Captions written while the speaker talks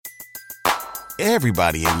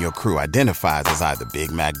Everybody in your crew identifies as either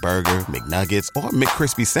Big Mac Burger, McNuggets, or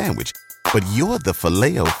McCrispy Sandwich. But you're the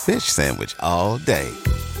Filet-O-Fish Sandwich all day.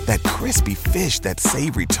 That crispy fish, that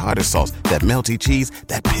savory tartar sauce, that melty cheese,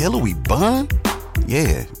 that pillowy bun.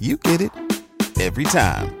 Yeah, you get it. Every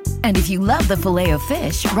time. And if you love the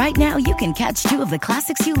Filet-O-Fish, right now you can catch two of the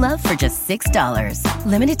classics you love for just $6.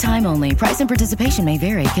 Limited time only. Price and participation may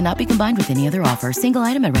vary. Cannot be combined with any other offer. Single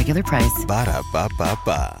item at regular price.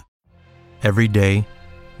 Ba-da-ba-ba-ba. Every day,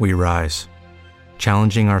 we rise,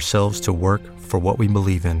 challenging ourselves to work for what we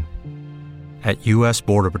believe in. At U.S.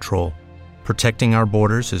 Border Patrol, protecting our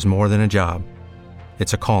borders is more than a job.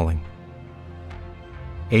 It's a calling.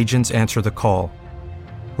 Agents answer the call,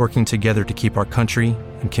 working together to keep our country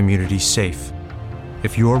and communities safe.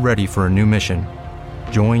 If you're ready for a new mission,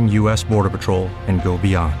 join U.S. Border Patrol and go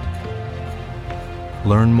beyond.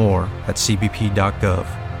 Learn more at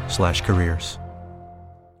cbp.gov/careers.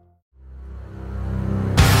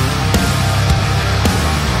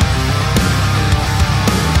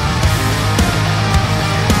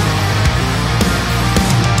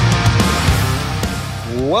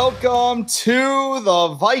 Welcome to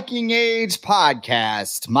the Viking Age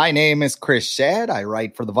podcast. My name is Chris Shadd. I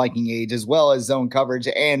write for the Viking Age as well as Zone Coverage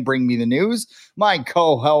and Bring Me the News. My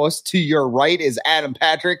co-host to your right is Adam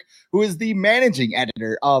Patrick, who is the managing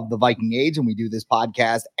editor of the Viking Age. And we do this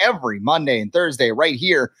podcast every Monday and Thursday right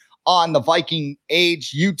here on the Viking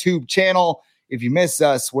Age YouTube channel. If you miss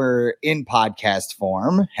us, we're in podcast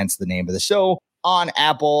form, hence the name of the show, on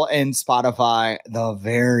Apple and Spotify the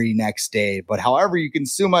very next day. But however you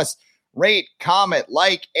consume us, rate, comment,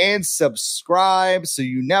 like, and subscribe so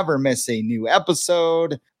you never miss a new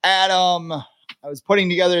episode. Adam, I was putting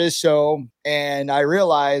together this show and I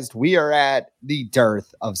realized we are at the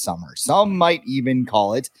dearth of summer. Some might even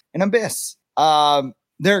call it an abyss. There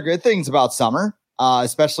are good things about summer,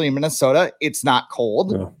 especially in Minnesota. It's not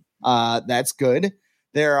cold. Yeah. That's good.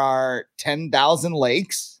 There are 10,000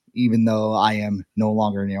 lakes. Even though I am no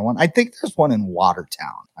longer near one. I think there's one in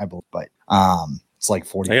Watertown, I believe, but it's like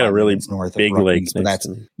 45 minutes north big of Brookings, lake. But that's,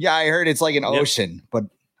 yeah, I heard it's like an ocean, but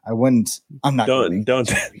I wouldn't. I'm not. Don't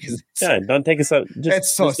take a don't take a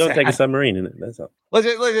submarine in it. That's all.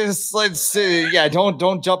 Let's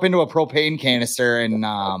don't jump into a propane canister and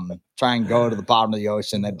try and go to the bottom of the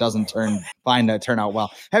ocean. That doesn't turn out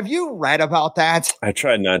well. Have you read about that? I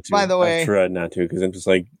tried not to. By the way, I tried not to because I'm just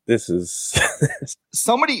like, this is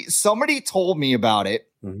somebody told me about it.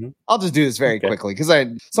 Mm-hmm. I'll just do this very quickly because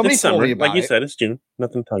somebody told me about it. Like you said, it's June.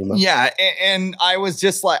 Nothing to talk about. Yeah, and I was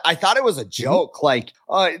just like, I thought it was a joke,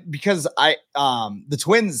 because the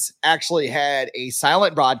Twins actually had a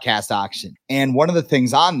silent broadcast auction, and one of the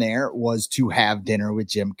things on there was to have dinner with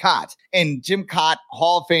Jim Cott. And Jim Cott,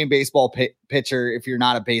 Hall of Fame baseball pitcher. If you're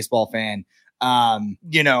not a baseball fan, a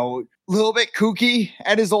little bit kooky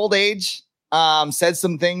at his old age. Said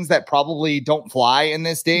some things that probably don't fly in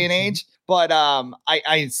this day and age. But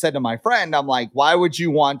I said to my friend, I'm like, why would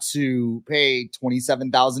you want to pay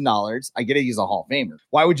 $27,000? I get it, he's a Hall of Famer.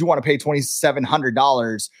 Why would you want to pay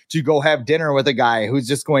 $2,700 to go have dinner with a guy who's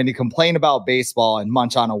just going to complain about baseball and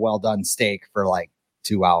munch on a well-done steak for like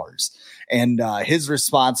 2 hours? And his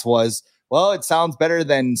response was, well, it sounds better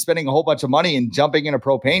than spending a whole bunch of money and jumping in a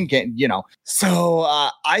propane can, So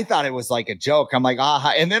I thought it was like a joke. I'm like,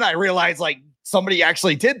 and then I realized like somebody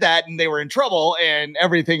actually did that and they were in trouble and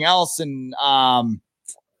everything else. And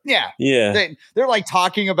they're like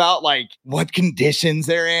talking about like what conditions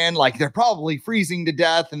they're in. Like they're probably freezing to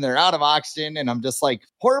death and they're out of oxygen. And I'm just like,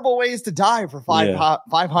 horrible ways to die for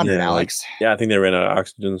 500, Alex. I think they ran out of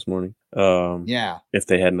oxygen this morning. If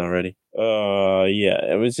they hadn't already.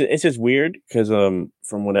 It's just weird because from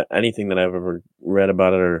anything that I've ever read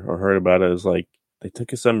about it or heard about it is like they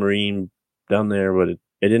took a submarine down there, but it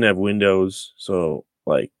didn't have windows. So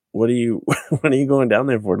like, what are you going down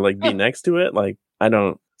there for? To like be next to it? Like, I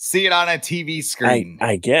don't see it on a TV screen.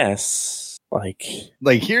 I guess like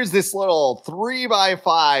here's this little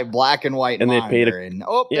 3x5 black and white, and monitor, they paid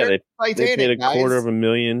they paid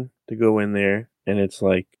 $250,000 to go in there, and it's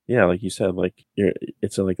like, yeah, like you said, like you're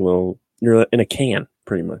in a can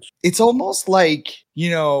pretty much. It's almost like,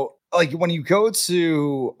 like when you go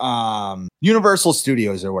to Universal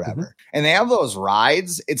Studios or whatever, and they have those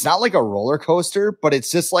rides, it's not like a roller coaster, but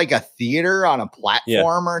it's just like a theater on a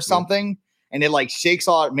platform or something. And it like shakes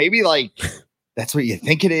all, maybe like that's what you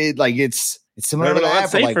think it is. Like it's similar to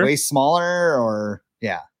that, but like way smaller or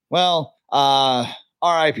Well,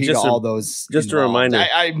 RIP to all those. Just involved. A reminder.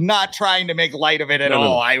 I'm not trying to make light of it at all.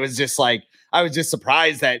 No. I was just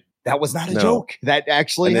surprised that was not a joke. That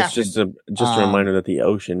actually happened. It's just a reminder that the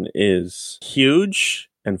ocean is huge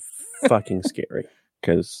and fucking scary.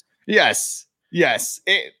 Because yes, Yes.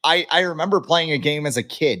 I remember playing a game as a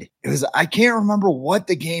kid. I can't remember what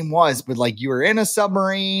the game was, but like you were in a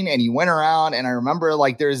submarine and you went around, and I remember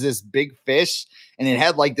like there's this big fish and it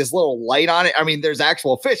had like this little light on it. I mean, there's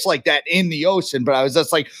actual fish like that in the ocean, but I was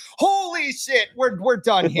just like, holy shit, we're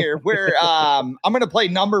done here. I'm gonna play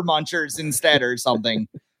Number Munchers instead or something.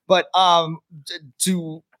 But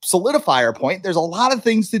to solidify our point, there's a lot of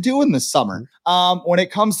things to do in the summer. When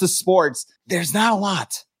it comes to sports, there's not a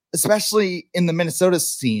lot, especially in the Minnesota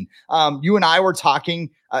scene. You and I were talking,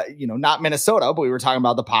 not Minnesota, but we were talking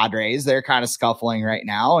about the Padres. They're kind of scuffling right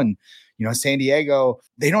now. And, San Diego,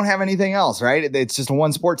 they don't have anything else, right? It's just a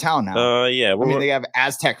one sport town now. Yeah. They have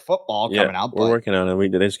Aztec football coming out. We're working on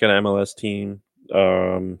it. They just got an MLS team.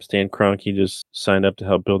 Stan Kroenke just signed up to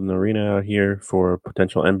help build an arena out here for a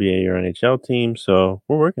potential NBA or NHL team. So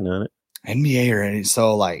we're working on it. NBA or any,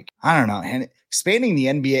 so like, I don't know. And expanding the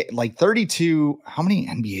NBA, like 32, how many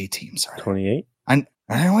NBA teams are there? 28.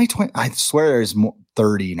 I only 20. I swear there's more,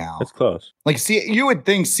 30 now. It's close. Like, see, you would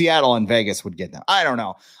think Seattle and Vegas would get them. I don't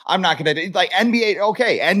know. I'm not going to like NBA.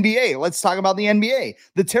 Okay, NBA. Let's talk about the NBA.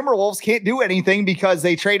 The Timberwolves can't do anything because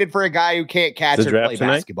they traded for a guy who can't catch or play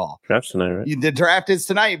basketball. Draft's tonight, right? The draft is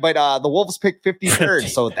tonight, but the Wolves picked 53rd,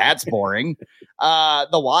 so that's boring. The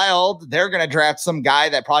Wild, they're going to draft some guy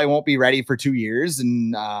that probably won't be ready for 2 years,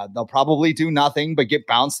 and they'll probably do nothing but get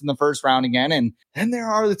bounced in the first round again. And then there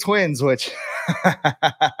are the Twins, which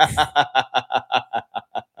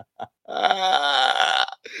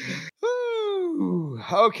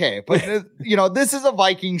okay, but this is a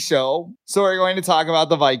Viking show, so we're going to talk about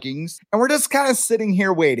the Vikings, and we're just kind of sitting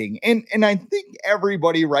here waiting, and I think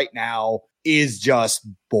everybody right now is just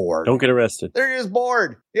bored. Don't get arrested. They're just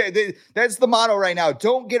bored. Yeah, that's the motto right now.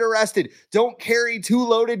 Don't get arrested. Don't carry 2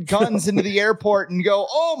 loaded guns into the airport and go,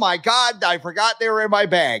 oh my God, I forgot they were in my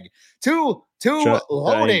bag. Two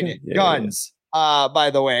loaded guns, by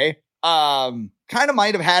the way. Kind of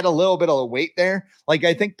might have had a little bit of a wait there. Like,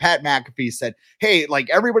 I think Pat McAfee said, hey, like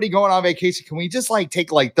everybody going on vacation, can we just like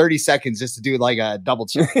take like 30 seconds just to do like a double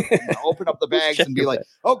check, open up the bags and be like,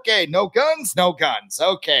 okay, no guns.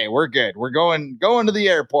 Okay, we're good. We're going to the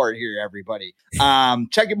airport here, everybody.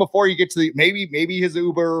 Check it before you get to the, maybe his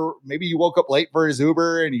Uber, maybe you woke up late for his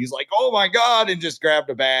Uber and he's like, oh my God, and just grabbed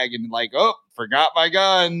a bag and like, oh, forgot my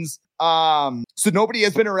guns. So nobody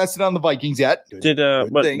has been arrested on the Vikings yet.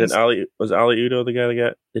 Was Ali Udo the guy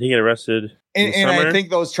that did he get arrested? And I think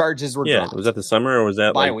those charges were dropped. Was that the summer or was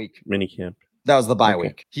that bye week mini camp? That was the bye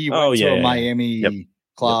week. He went to a Miami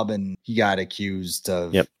club and he got accused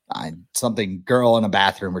of something, girl in a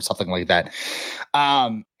bathroom or something like that.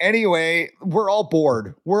 Anyway, we're all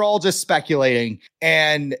bored. We're all just speculating.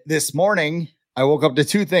 And this morning I woke up to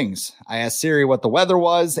 2 things. I asked Siri what the weather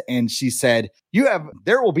was, and she said,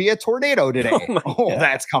 there will be a tornado today.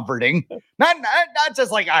 That's comforting. Not just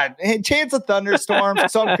like a chance of thunderstorms.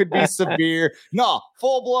 Some could be severe. No,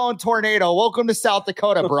 full-blown tornado. Welcome to South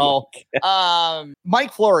Dakota, bro.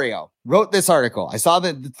 Mike Florio wrote this article. I saw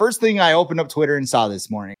that the first thing I opened up Twitter and saw this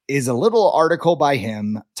morning is a little article by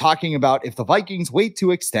him talking about if the Vikings wait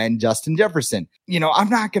to extend Justin Jefferson. I'm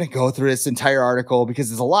not going to go through this entire article because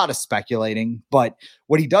there's a lot of speculating, but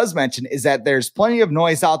what he does mention is that there's plenty of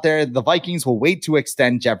noise out there. The Vikings will wait to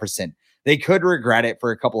extend Jefferson. They could regret it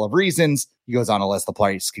for a couple of reasons. He goes on a list. The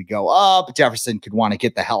price could go up. Jefferson could want to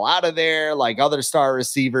get the hell out of there, like other star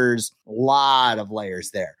receivers. A lot of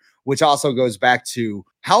layers there, which also goes back to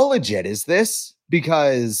how legit is this?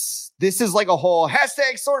 Because this is like a whole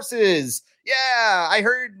hashtag sources. Yeah, I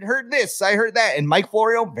heard this. I heard that. And Mike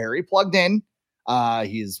Florio, very plugged in.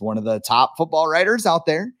 He's one of the top football writers out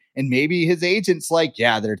there. And maybe his agent's like,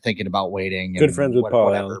 yeah, they're thinking about waiting. Good friends with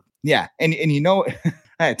Paul Allen. Yeah. And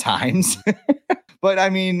at times, but I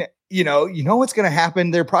mean, what's going to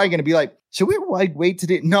happen. They're probably going to be like, should we wait to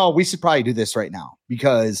do? No, we should probably do this right now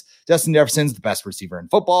because Justin Jefferson's the best receiver in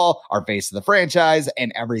football, our face of the franchise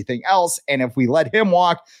and everything else. And if we let him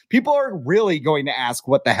walk, people are really going to ask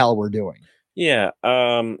what the hell we're doing. Yeah.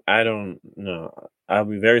 I don't know. I'll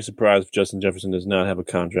be very surprised if Justin Jefferson does not have a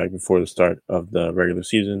contract before the start of the regular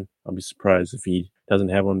season. I'll be surprised if he doesn't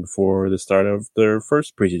have one before the start of their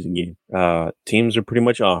first preseason game. Teams are pretty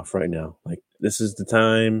much off right now. Like, this is the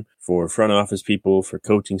time for front office people, for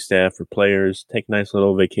coaching staff, for players, take a nice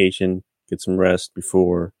little vacation, get some rest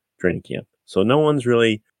before training camp. So no one's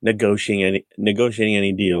really negotiating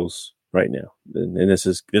any deals right now. And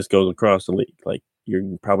this goes across the league. Like,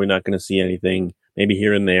 you're probably not going to see anything, maybe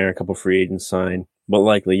here and there, a couple free agents sign, but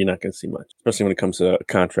likely you're not going to see much, especially when it comes to a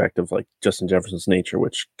contract of like Justin Jefferson's nature,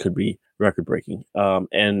 which could be record breaking.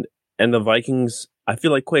 And the Vikings, I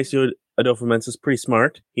feel like Kwesi Adolfo-Mensah is pretty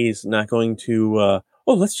smart. He's not going to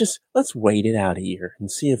let's wait it out a year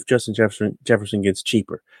and see if Justin Jefferson gets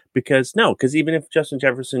cheaper. Because even if Justin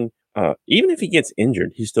Jefferson, even if he gets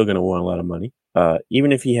injured, he's still going to want a lot of money.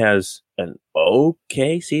 Even if he has an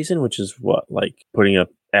okay season, which is like putting up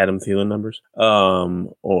Adam Thielen numbers,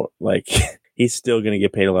 or like he's still going to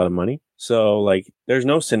get paid a lot of money. So like, there's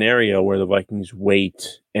no scenario where the Vikings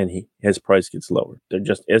wait and his price gets lowered. There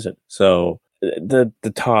just isn't. So the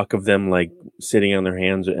talk of them like sitting on their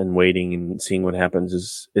hands and waiting and seeing what happens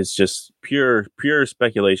is just pure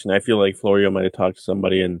speculation. I feel like Florio might have talked to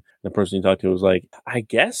somebody, and the person he talked to was like, I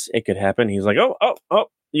guess it could happen. He's like, oh,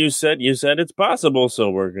 you said it's possible,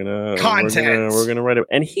 so we're gonna write it.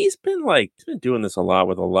 And he's been doing this a lot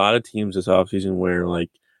with a lot of teams this offseason, where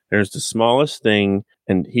like there's the smallest thing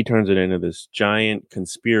and he turns it into this giant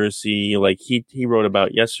conspiracy. Like he wrote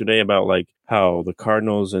about yesterday about like how the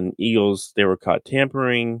Cardinals and Eagles, they were caught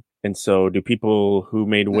tampering. And so do people who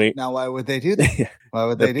made now why would they do that? Why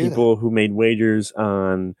would they do that? People who made wagers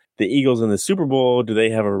on the Eagles in the Super Bowl, do they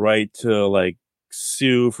have a right to like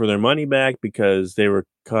sue for their money back because they were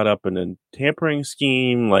caught up in a tampering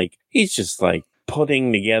scheme? Like, he's just like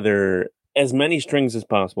putting together as many strings as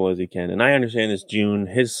possible as he can. And I understand it's June.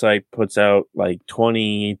 His site puts out like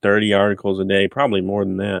 20, 30 articles a day, probably more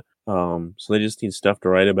than that. So they just need stuff to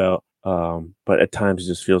write about. But at times it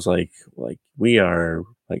just feels like we are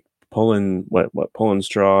like pulling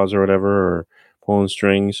straws or whatever, or pulling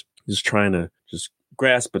strings, just trying to just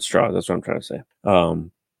grasp at straws. That's what I'm trying to say.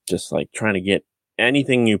 Just like trying to get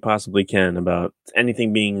anything you possibly can about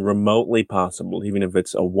anything being remotely possible, even if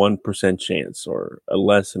it's a 1% chance or a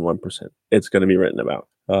less than 1%, it's going to be written about.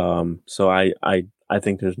 So I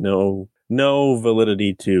think there's no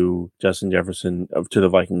validity to Justin Jefferson, to the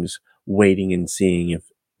Vikings waiting and seeing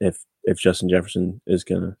if Justin Jefferson is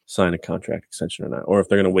going to sign a contract extension or not, or if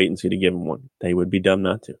they're going to wait and see to give him one. They would be dumb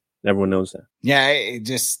not to. Everyone knows that. Yeah, it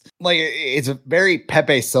just like it's a very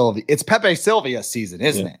Pepe Sylvia. It's Pepe Sylvia season,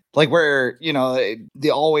 isn't it? Like where,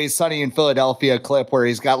 the Always Sunny in Philadelphia clip where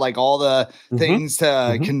he's got like all the things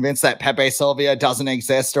to convince that Pepe Sylvia doesn't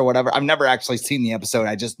exist or whatever. I've never actually seen the episode.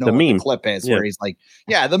 I just know what the clip is where he's like,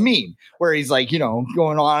 the meme where he's like,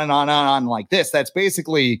 going on and on like this. That's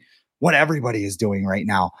basically what everybody is doing right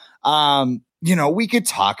now. We could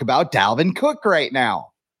talk about Dalvin Cook right now,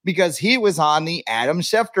 because he was on the Adam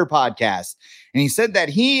Schefter podcast and he said that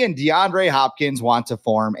he and DeAndre Hopkins want to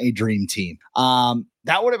form a dream team.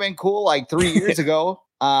 That would have been cool like 3 years ago.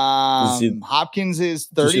 Hopkins is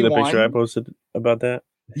 31. Did you see the picture I posted about that?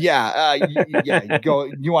 Yeah.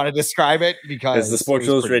 You want to describe it? Because it's the Sports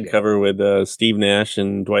Illustrated cover with Steve Nash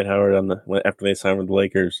and Dwight Howard after they signed with the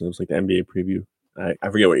Lakers. It was like the NBA preview. I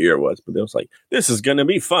forget what year it was, but it was like, this is going to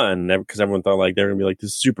be fun, because everyone thought like they're going to be like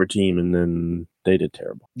this super team, and then they did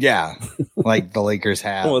terrible. Yeah, like the Lakers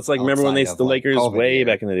have. Well, it's like, remember when the Lakers way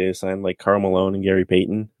back in the day signed like Karl Malone and Gary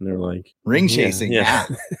Payton, and they're like ring chasing. Yeah.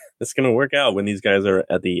 It's going to work out when these guys are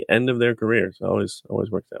at the end of their careers. It always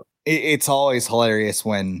works out. It's always hilarious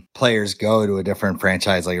when players go to a different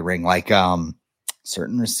franchise like a ring, like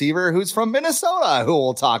certain receiver who's from Minnesota, who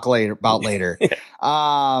we'll talk about later.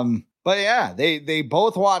 But yeah, they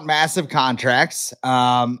both want massive contracts.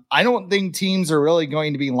 I don't think teams are really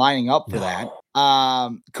going to be lining up for that.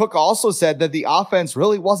 Cook also said that the offense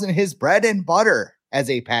really wasn't his bread and butter as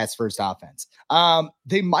a pass first offense.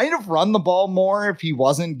 They might have run the ball more if he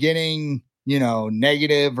wasn't getting,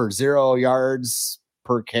 negative or 0 yards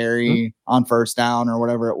per carry on first down or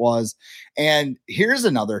whatever it was. And here's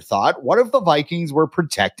another thought. What if the Vikings were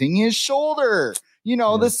protecting his shoulder?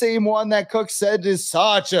 The same one that Cook said is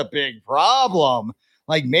such a big problem.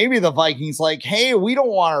 Like maybe the Vikings like, hey, we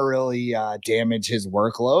don't want to really damage his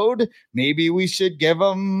workload. Maybe we should give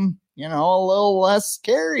him, a little less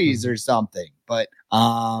carries or something. But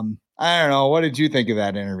I don't know. What did you think of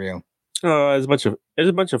that interview? It's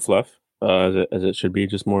a bunch of fluff, as it should be.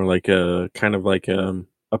 Just more like a kind of like a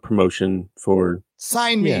promotion for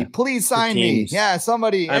sign me, please sign me. Yeah,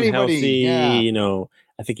 somebody, I'm anybody. Healthy, yeah.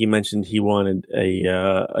 I think he mentioned he wanted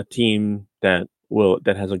a team that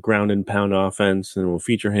has a ground and pound offense and will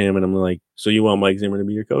feature him. And I'm like, so you want Mike Zimmer to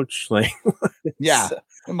be your coach? Like, yeah,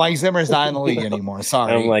 Mike Zimmer's not in the league anymore.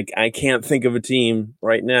 Sorry. I'm like, I can't think of a team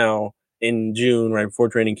right now in June, right before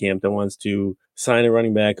training camp, that wants to sign a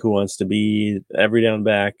running back who wants to be every down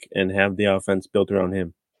back and have the offense built around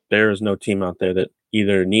him. There is no team out there that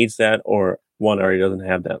either needs that or one already doesn't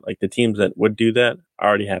have that. Like the teams that would do that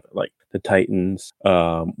already have it. Like the Titans,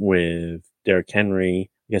 with Derrick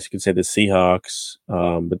Henry. I guess you could say the Seahawks,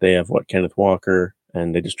 but they have Kenneth Walker,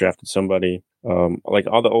 and they just drafted somebody. Like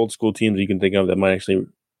all the old school teams you can think of that might actually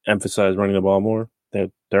emphasize running the ball more. they're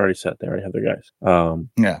already set. They already have their guys.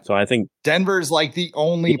 Yeah. So I think Denver's like the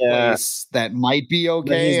only place that might be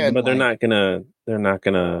okay. But they're not gonna pound. They're not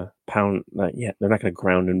gonna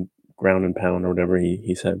ground and pound or whatever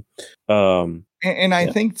he said. And I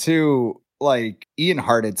think too, like Ian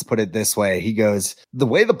Hartitz put it this way. He goes, the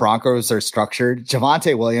way the Broncos are structured,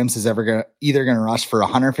 Javonte Williams is either going to rush for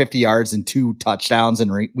 150 yards and 2 touchdowns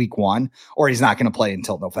in week 1, or he's not going to play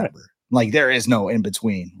until November. Right. Like there is no in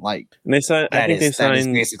between. Like, and they signed. I think they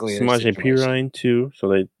signed basically Samaje Perine too, so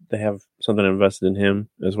they have something invested in him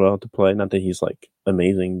as well to play. Not that he's like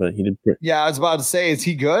amazing, but he did. I was about to say, is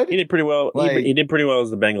he good? He did pretty well. Like, he did pretty well as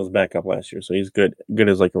the Bengals backup last year, so he's good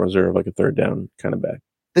as like a reserve, like a third down kind of back.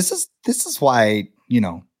 This is why,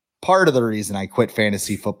 part of the reason I quit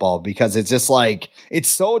fantasy football, because it's just like, it's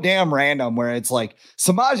so damn random where it's like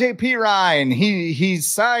Samaje Perine, he's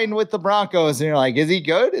signed with the Broncos, and you're like, is he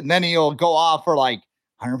good? And then he'll go off for like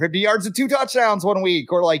 150 yards and 2 touchdowns one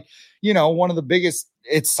week, or like, one of the biggest,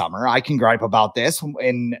 it's summer. I can gripe about this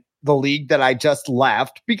in the league that I just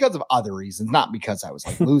left because of other reasons, not because I was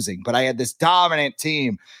like losing, but I had this dominant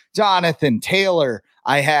team, Jonathan Taylor.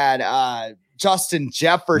 I had, Justin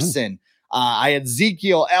Jefferson. I had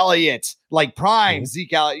Ezekiel Elliott, like prime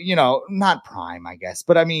Zeke Elliott, not prime, I guess,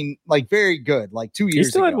 but I mean, like very good, like 2 years ago.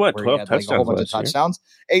 He still had 12 touchdowns, like a whole bunch of touchdowns.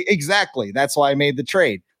 Exactly. That's why I made the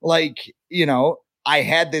trade. Like, I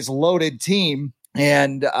had this loaded team,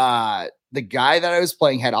 and the guy that I was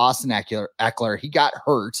playing had Austin Eckler. He got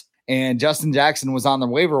hurt, and Justin Jackson was on the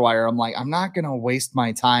waiver wire. I'm like, I'm not going to waste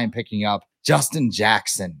my time picking up Justin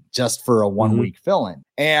Jackson just for a 1 week fill-in.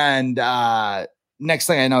 And next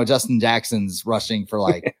thing I know, Justin Jackson's rushing for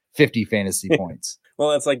like 50 fantasy points. Well,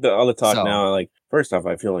 that's like all the talk now. Like, first off,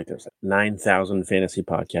 I feel like there's like 9,000 fantasy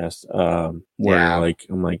podcasts where like,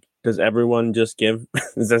 I'm like, does everyone just give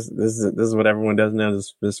this is what everyone does now,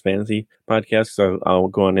 this fantasy podcast? So I'll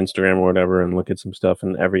go on Instagram or whatever and look at some stuff,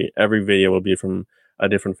 and every video will be from a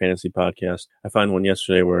different fantasy podcast. I found one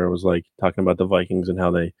yesterday where it was like talking about the Vikings and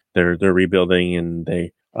how they're rebuilding, and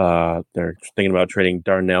they're thinking about trading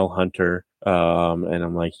Darnell Hunter. And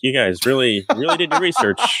I'm like, you guys really did your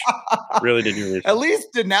research. Really did your research. At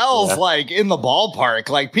least Darnell's like in the ballpark.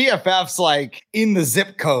 Like PFF's like in the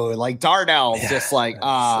zip code. Like Darnell's just like,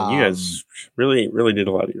 so you guys really did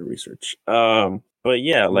a lot of your research. But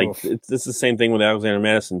yeah, like it's the same thing with Alexander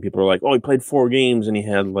Madison. People are like, oh, he played 4 games and he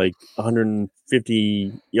had like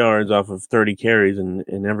 150 yards off of 30 carries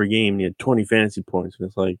in every game. And he had 20 fantasy points. And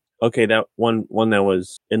it's like, okay, that one that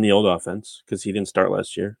was in the old offense because he didn't start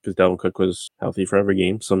last year because Dalvin Cook was healthy for every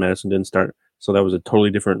game. So Madison didn't start. So that was a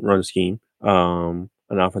totally different run scheme, an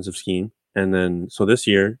offensive scheme. And then, so this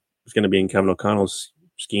year it's going to be in Kevin O'Connell's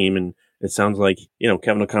scheme. And it sounds like,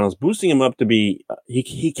 Kevin O'Connell's boosting him up to be,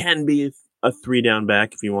 he can be a 3-down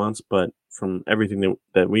back if he wants, but from everything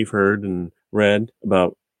that we've heard and read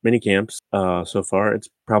about mini camps so far, it's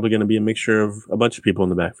probably going to be a mixture of a bunch of people in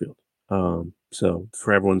the backfield. So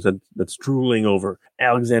for everyone that's drooling over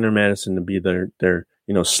Alexander Madison to be their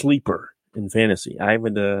sleeper in fantasy,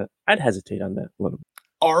 I'd hesitate on that a little bit.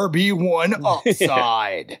 RB1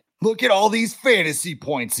 upside. Look at all these fantasy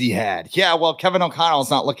points he had. Yeah, well, Kevin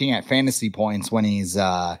O'Connell's not looking at fantasy points when he's,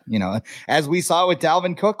 as we saw with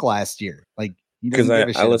Dalvin Cook last year. Like, because I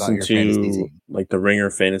listen to like the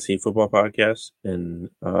Ringer Fantasy Football podcast, and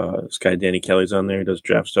this guy Danny Kelly's on there. He does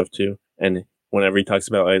draft stuff too, and whenever he talks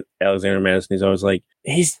about Alexander Madison, he's always like,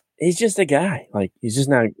 he's just a guy. Like he's just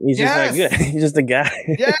not good. He's just a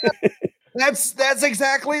guy. Yeah, that's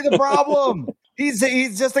exactly the problem. He's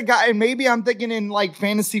just a guy, and maybe I'm thinking in like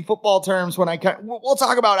fantasy football terms when we'll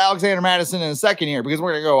talk about Alexander Madison in a second here because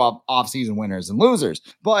we're gonna go off season winners and losers.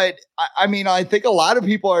 But I mean, I think a lot of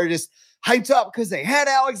people are just hyped up because they had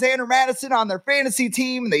Alexander Madison on their fantasy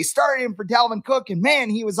team and they started him for Dalvin Cook, and man,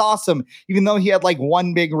 he was awesome. Even though he had like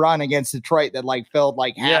one big run against Detroit that like filled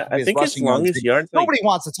like half of his rushing yards. Nobody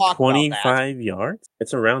wants to talk 25 about that. 25 yards.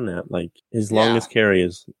 It's around that. Like his longest carry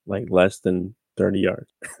is like less than 30 yards.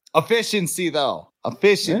 Efficiency, though.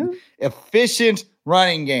 Efficient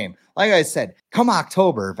running game. Like I said, come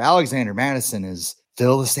October, if Alexander Madison is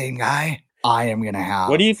still the same guy, I am going to have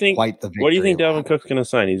quite the victory. What do you think Dalvin lap. Cook's going to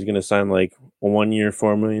sign? He's going to sign like a 1-year,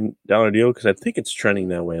 $4 million deal? Because I think it's trending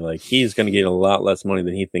that way. Like he's going to get a lot less money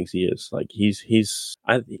than he thinks he is. Like you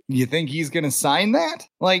think he's going to sign that?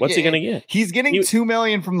 Like what's he going to get? He's getting $2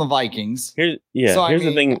 million from the Vikings. Here's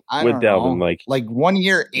the thing with Dalvin. Like 1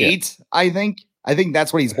 year, 8. Yeah. I think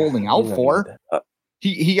that's what he's holding out for.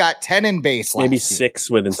 He got 10 in base last maybe year. 6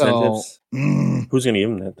 with incentives. So, who's going to give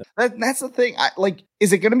him that? That's the thing.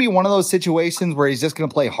 Is it going to be one of those situations where he's just going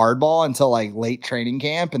to play hardball until like late training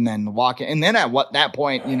camp and then walk in? And then at that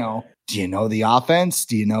point, do Do you know the offense?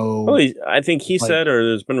 Do you know? Well, I think he said, or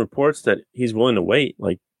there's been reports that he's willing to wait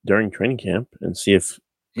like during training camp and see if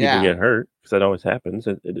people get hurt, because that always happens.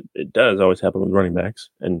 It does always happen with running backs.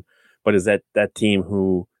 But is that team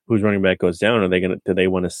whose running back goes down? Do they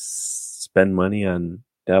want to spend money on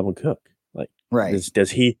Dalvin Cook? Like, right?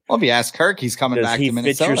 Does he? Well, if you ask Kirk, he's coming back to Minnesota.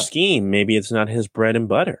 Does he fit your scheme? Maybe it's not his bread and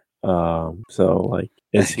butter. So like,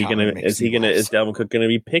 is Dalvin Cook gonna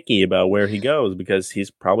be picky about where he goes, because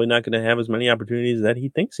he's probably not going to have as many opportunities that he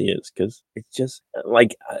thinks he is? Because it's just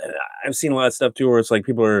like, I've seen a lot of stuff too where it's like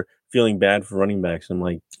people are feeling bad for running backs. I'm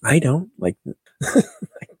like, I don't like.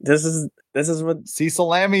 This is what Cecil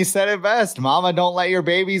Lammey said it best. Mama, don't let your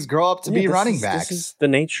babies grow up to be running backs. This is the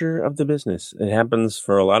nature of the business. It happens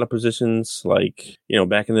for a lot of positions. Like,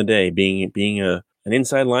 back in the day, being an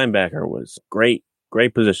inside linebacker was great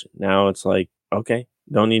position. Now it's like, okay,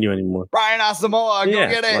 don't need you anymore. Brian Asamoah, go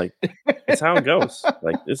get it. Like, that's how it goes.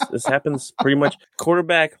 Like this happens pretty much.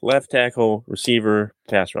 Quarterback, left tackle, receiver,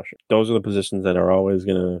 pass rusher. Those are the positions that are always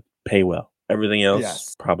going to pay well. Everything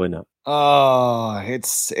else, probably not. Oh,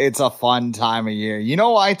 it's a fun time of year. You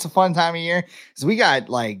know why it's a fun time of year? Because we got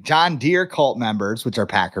like John Deere cult members, which are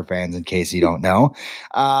Packer fans, in case you don't know,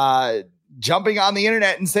 jumping on the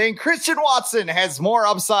internet and saying Christian Watson has more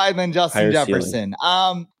upside than Justin Jefferson.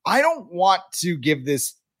 I don't want to give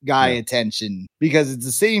this guy attention, because it's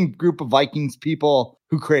the same group of Vikings people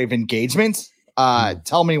who crave engagement.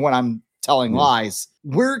 Tell me when I'm telling lies.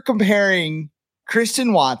 We're comparing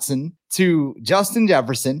Christian Watson to Justin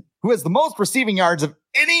Jefferson, who has the most receiving yards of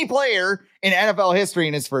any player in NFL history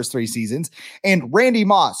in his first 3 seasons, and Randy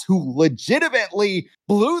Moss, who legitimately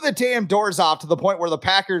blew the damn doors off to the point where the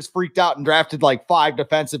Packers freaked out and drafted like 5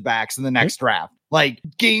 defensive backs in the next draft. Like,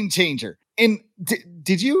 game changer. And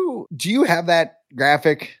do you have that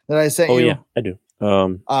graphic that I sent you? Oh yeah, I do.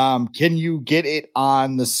 Can you get it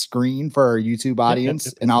on the screen for our YouTube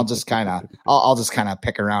audience? And I'll just kind of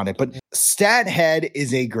pick around it. But Stat Head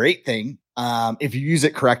is a great thing. If you use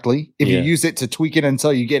it correctly, if you use it to tweak it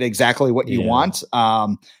until you get exactly what you want,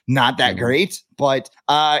 not that great. But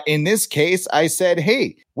in this case, I said,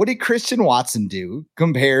 hey, what did Christian Watson do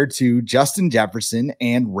compared to Justin Jefferson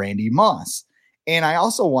and Randy Moss? And I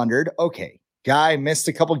also wondered, okay, guy missed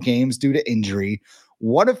a couple games due to injury.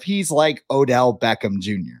 What if he's like Odell Beckham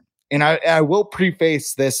Jr.? And I will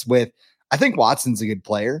preface this with, I think Watson's a good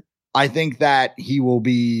player. I think that he will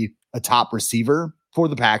be a top receiver for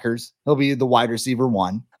the Packers. He'll be the wide receiver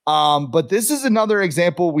 1. But this is another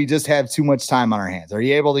example. We just have too much time on our hands. Are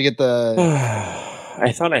you able to get the?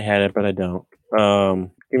 I thought I had it, but I don't.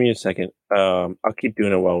 Give me a second. I'll keep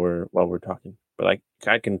doing it while we're talking. But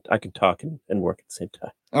I can talk and work at the same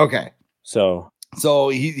time. Okay. So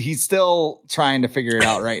he's still trying to figure it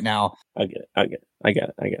out right now. I get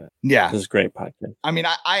it. Yeah. This is great podcast. I mean,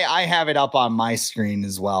 I have it up on my screen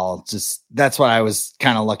as well. Just that's what I was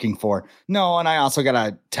kind of looking for. No, and I also got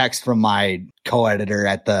a text from my co-editor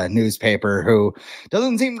at the newspaper who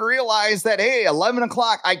doesn't seem to realize that, hey, 11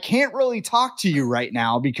 o'clock, I can't really talk to you right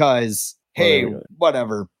now because, hey,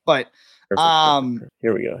 whatever. But Perfect.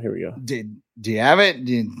 Here we go. Do you have it?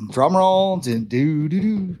 Drum roll.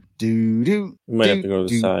 Do. We might have to go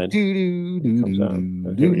to the side.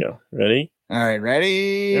 Here we go. Ready? All right,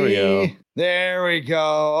 ready? There we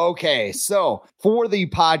go. Okay, so for the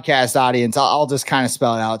podcast audience, I'll just kind of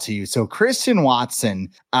spell it out to you. So Christian Watson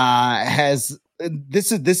has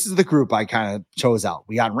this is the group I kind of chose out.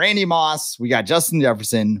 We got Randy Moss, we got Justin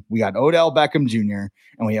Jefferson, we got Odell Beckham Jr.,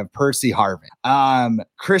 and we have Percy Harvin.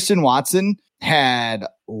 Christian Watson had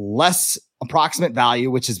less approximate value,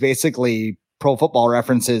 which is basically Pro Football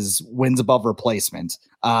Reference's wins above replacement.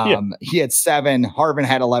 He had 7. Harvin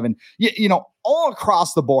had 11. All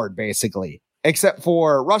across the board, basically, except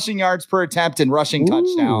for rushing yards per attempt and rushing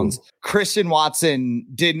touchdowns. Christian Watson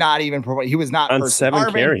did not even provide. He was not on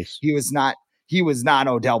 7 carries. He was not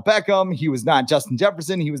Odell Beckham. He was not Justin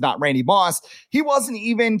Jefferson. He was not Randy Moss. He wasn't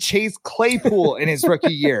even Chase Claypool in his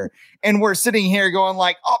rookie year. And we're sitting here going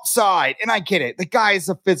like upside. And I get it. The guy is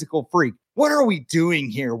a physical freak. What are we doing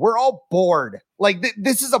here? We're all bored. Like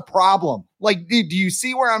this is a problem. Like, do you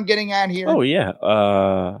see where I'm getting at here? Oh yeah.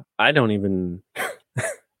 I don't even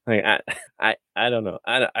like, I don't know.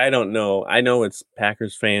 I don't know. I know it's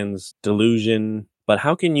Packers fans' delusion, but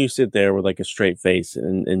how can you sit there with like a straight face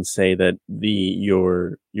and say that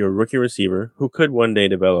your rookie receiver, who could one day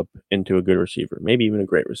develop into a good receiver, maybe even a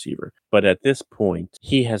great receiver, but at this point,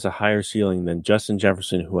 he has a higher ceiling than Justin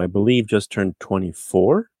Jefferson, who I believe just turned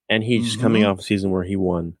 24? And he's coming off a season where he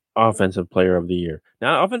won Offensive Player of the Year.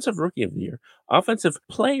 Not Offensive Rookie of the Year. Offensive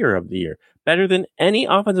Player of the Year. Better than any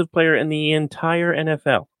offensive player in the entire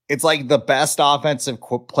NFL. It's like the best offensive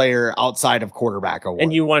player outside of quarterback award.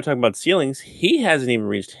 And you want to talk about ceilings? He hasn't even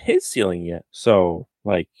reached his ceiling yet. So,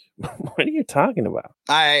 like, what are you talking about?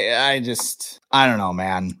 I don't know,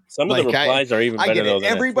 man. Some of the replies are even better though.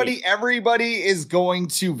 Everybody is going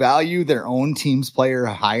to value their own team's player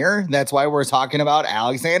higher. That's why we're talking about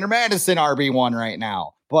Alexander Mattison RB1 right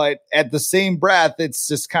now. But at the same breath, it's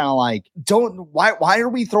just kind of like, why are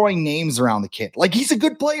we throwing names around the kid? Like, he's a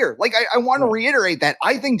good player. Like, I want to reiterate that.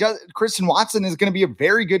 I think Christian Watson is going to be a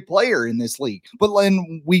very good player in this league. But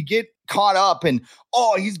when we get caught up in,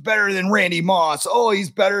 oh, he's better than Randy Moss. Oh, he's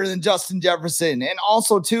better than Justin Jefferson. And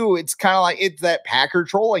also, too, it's kind of like it's that Packer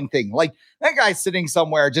trolling thing. Like, that guy's sitting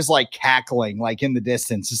somewhere just like cackling, like in the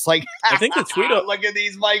distance. Just like, I think the tweet. Look at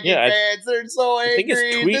these Viking fans. They're so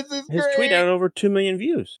angry. This is his tweet had over 2 million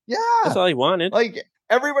views. Yeah. That's all he wanted. Like,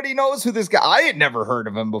 everybody knows who this guy. I had never heard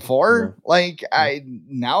of him before. Yeah. Like,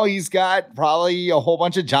 now he's got probably a whole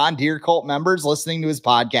bunch of John Deere cult members listening to his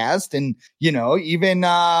podcast, and even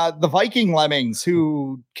the Viking lemmings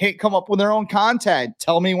who can't come up with their own content.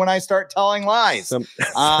 Tell me when I start telling lies.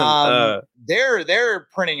 They're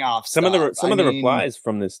printing off some of the replies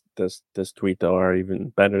from this tweet though are even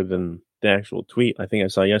better than the actual tweet. I think I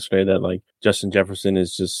saw yesterday that like Justin Jefferson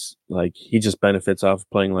is just like, he just benefits off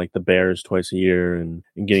playing like the Bears twice a year and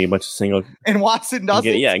getting a bunch of single, and Watson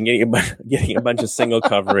doesn't. And getting a bunch of single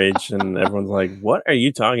coverage, and everyone's like, "What are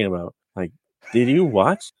you talking about?" Like, did you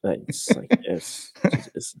watch? It's like, it's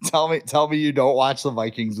tell me you don't watch the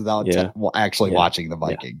Vikings without actually watching the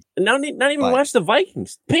Vikings. Yeah. Not even watch the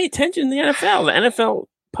Vikings. Pay attention to the NFL. The NFL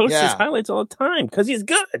posts his highlights all the time because he's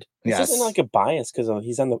good. It's just like a bias because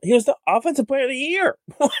he was the offensive player of the year.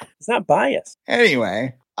 It's not biased.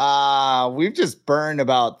 Anyway, we've just burned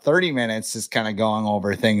about 30 minutes just kind of going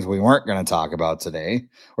over things we weren't going to talk about today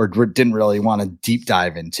or didn't really want to deep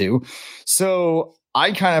dive into. So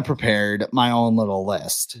I kind of prepared my own little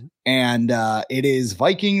list, and it is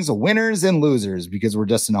Vikings winners and losers because we're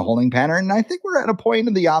just in a holding pattern. And I think we're at a point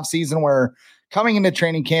in the offseason where coming into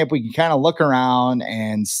training camp, we can kind of look around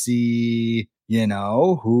and see,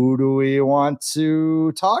 who do we want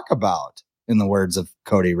to talk about, in the words of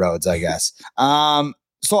Cody Rhodes, I guess.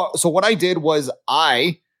 So what I did was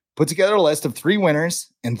I put together a list of 3 winners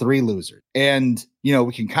and 3 losers. And,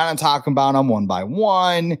 we can kind of talk about them one by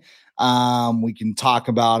one. We can talk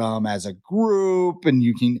about them as a group, and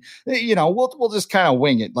you can, we'll just kind of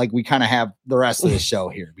wing it like we kind of have the rest of the show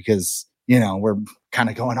here because, we're kind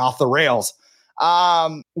of going off the rails.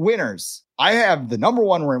 Winners. I have the number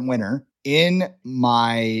one winner in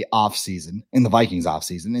my offseason, in the Vikings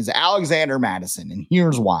offseason, is Alexander Mattison. And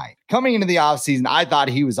here's why. Coming into the offseason, I thought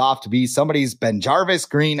he was off to be somebody's Ben Jarvis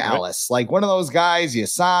Green Ellis, like one of those guys you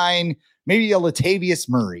sign, maybe a Latavius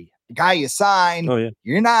Murray. Guy you sign,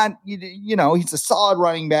 you're not, he's a solid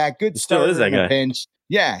running back, good starter in a pinch.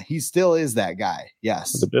 Yeah, he still is that guy.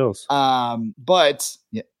 Yes. The Bills. But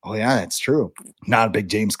that's true. Not a big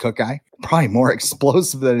James Cook guy. Probably more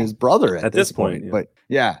explosive than his brother at this point.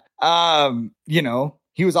 Yeah. But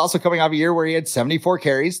he was also coming off a year where he had 74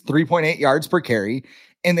 carries, 3.8 yards per carry,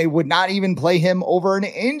 and they would not even play him over an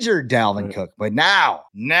injured Dalvin Cook. But now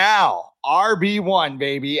RB1,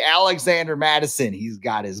 baby, Alexander Mattison. He's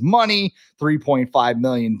got his money, $3.5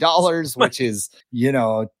 million, which is,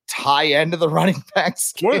 high end of the running back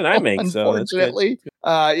scale. More than I make, unfortunately.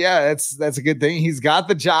 That's a good thing. He's got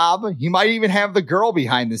the job. He might even have the girl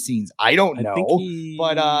behind the scenes. I don't know.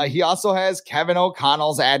 But he also has Kevin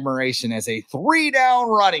O'Connell's admiration as a 3-down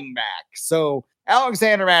running back. So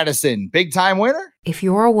Alexander Mattison, big time winner. If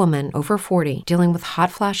you're a woman over 40 dealing with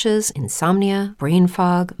hot flashes, insomnia, brain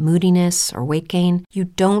fog, moodiness, or weight gain, you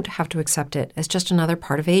don't have to accept it as just another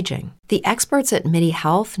part of aging. The experts at MIDI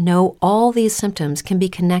Health know all these symptoms can be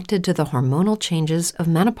connected to the hormonal changes of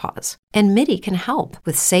menopause. And MIDI can help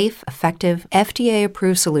with safe, effective,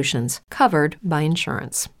 FDA-approved solutions covered by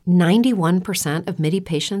insurance. 91% of MIDI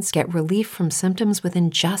patients get relief from symptoms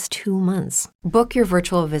within just 2 months. Book your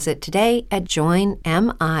virtual visit today at joinmidi.com.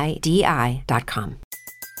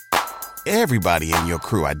 Everybody in your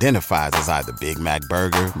crew identifies as either Big Mac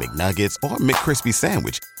Burger, McNuggets, or McCrispy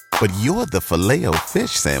Sandwich. But you're the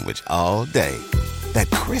Filet-O-Fish Sandwich all day.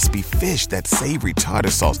 That crispy fish, that savory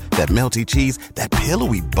tartar sauce, that melty cheese, that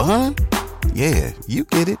pillowy bun. Yeah, you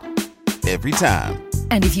get it. Every time.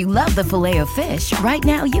 And if you love the Filet-O-Fish, right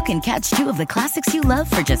now you can catch 2 of the classics you love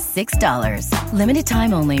for just $6. Limited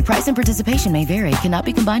time only. Price and participation may vary. Cannot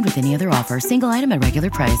be combined with any other offer. Single item at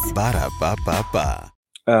regular price. Ba-da-ba-ba-ba.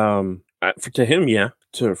 To him,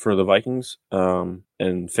 for the Vikings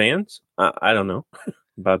and fans, I don't know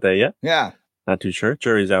about that yet. Yeah. Not too sure.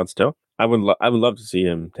 Jury's out still. I would love to see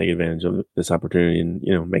him take advantage of this opportunity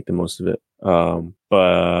and, make the most of it.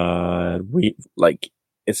 But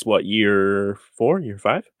it's what, year 4, year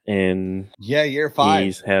 5? And yeah, year 5.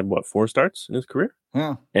 He's had 4 starts in his career?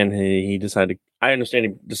 Yeah. And he decided, I understand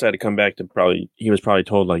he decided to come back to he was probably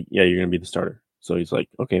told yeah, you're going to be the starter. So he's like,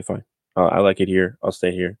 okay, fine. I like it here. I'll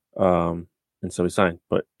stay here. And so he signed,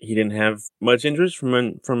 but he didn't have much interest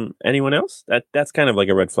from anyone else. That's kind of like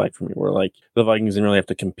a red flag for me, where like the Vikings didn't really have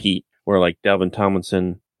to compete. Where like Dalvin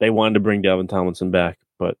Tomlinson, they wanted to bring Dalvin Tomlinson back,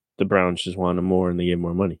 but the Browns just wanted him more and they gave him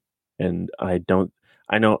more money. And I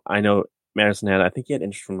know Madison I think he had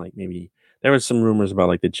interest from like maybe there was some rumors about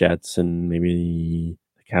like the Jets and maybe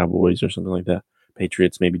the Cowboys or something like that.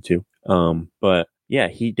 Patriots maybe too. But yeah,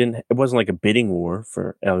 it wasn't like a bidding war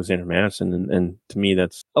for Alexander Madison. And to me,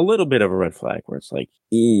 that's a little bit of a red flag where it's like,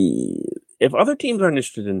 if other teams aren't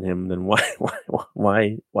interested in him, then why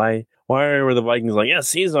were the Vikings like,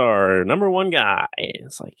 yes, he's our number 1 guy?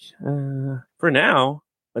 It's like, for now,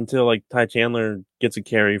 until like Ty Chandler gets a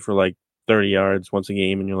carry for like 30 yards once a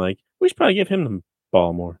game, and you're like, we should probably give him the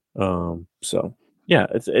ball more. So yeah,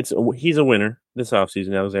 he's a winner this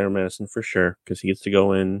offseason, Alexander Madison, for sure, because he gets to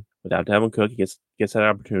go in without Dalvin Cook. He gets that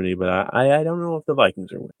opportunity, but I don't know if the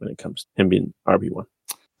Vikings are when it comes to him being RB1.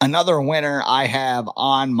 Another winner I have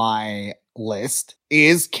on my list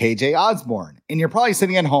is KJ Osborne. And you're probably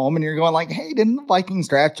sitting at home and you're going like, hey, didn't the Vikings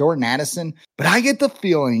draft Jordan Addison? But I get the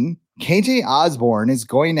feeling KJ Osborne is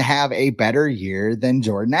going to have a better year than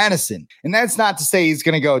Jordan Addison. And that's not to say he's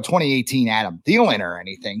going to go 2018 Adam Thielen or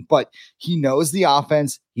anything, but he knows the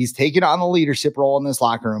offense. He's taken on the leadership role in this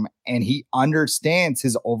locker room, and he understands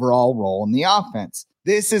his overall role in the offense.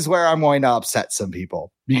 This is where I'm going to upset some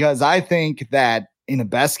people, because I think that in a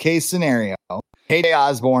best case scenario, KJ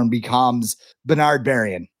Osborne becomes Bernard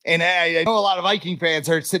Berrien. And I know a lot of Viking fans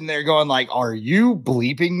are sitting there going like, are you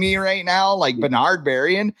bleeping me right now? Like Bernard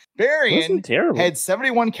Berrien? Berrien had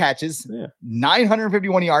 71 catches,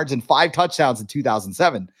 951 yards, and 5 touchdowns in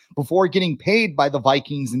 2007 before getting paid by the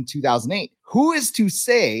Vikings in 2008. Who is to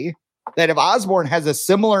say that if Osborne has a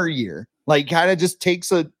similar year, like kind of just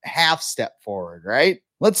takes a half step forward, right?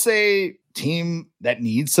 Let's say team that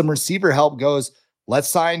needs some receiver help goes, let's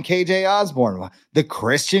sign KJ Osborne, the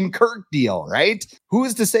Christian Kirk deal, right? Who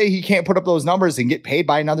is to say he can't put up those numbers and get paid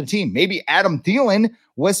by another team? Maybe Adam Thielen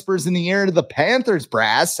whispers in the ear to the Panthers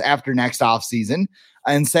brass after next offseason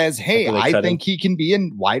and says, hey, I think he can be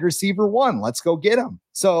in wide receiver 1. Let's go get him.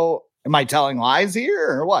 So am I telling lies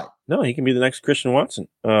here or what? No, he can be the next Christian Watson.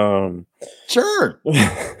 Sure.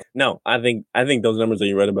 No, I think those numbers that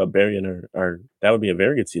you read about Berrien are that would be a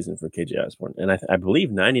very good season for KJ Osborne. And I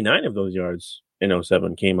believe 99 of those yards in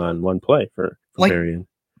 2007 came on one play for Berrien.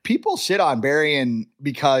 People shit on Berrien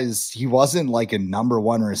because he wasn't like a number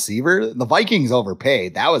 1 receiver. The Vikings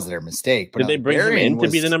overpaid. That was their mistake. But did they bring him in to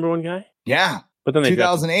be the number 1 guy? Yeah. But then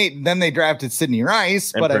 2008, then they drafted Sidney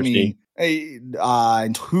Rice. But Percy. I mean,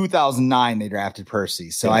 in 2009, they drafted Percy.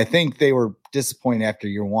 So yeah. I think they were disappointed after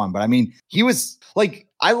year 1. But I mean, he was like,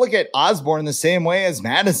 I look at Osborne the same way as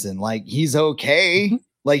Madison. Like, he's okay. Mm-hmm.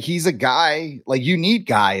 Like, he's a guy, like, you need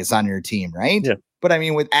guys on your team, right? Yeah. But I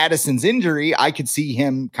mean, with Addison's injury, I could see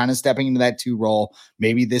him kind of stepping into that 2 role.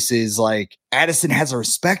 Maybe this is like Addison has a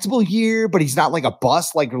respectable year, but he's not like a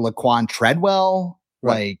bust like Laquan Treadwell.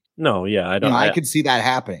 Right. Like, no, yeah, I don't. I could see that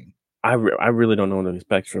happening. I really don't know what to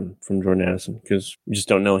expect from Jordan Addison, because we just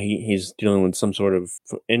don't know. He's dealing with some sort of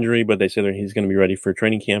injury, but they say that he's going to be ready for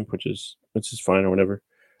training camp, which is fine or whatever.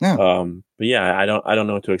 Yeah. But yeah, I don't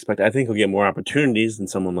know what to expect. I think he'll get more opportunities than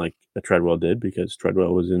someone like a Treadwell did, because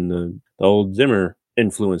Treadwell was in the old Zimmer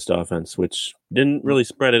influenced offense, which didn't really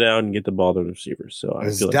spread it out and get the ball to the receivers. So it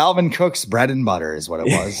was Dalvin Cook's bread and butter is what it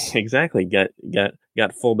was. Exactly.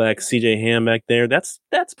 Got fullback CJ Ham back there. That's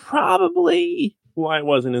probably why it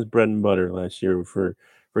wasn't his bread and butter last year for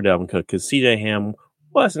Dalvin Cook, because CJ Ham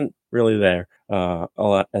wasn't really there a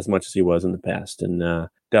lot as much as he was in the past, and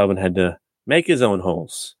Dalvin had to make his own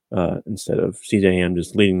holes instead of CJ Ham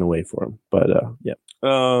just leading the way for him. But yeah,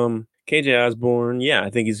 KJ Osborne, yeah, I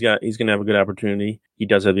think he's going to have a good opportunity. He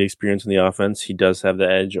does have the experience in the offense. He does have the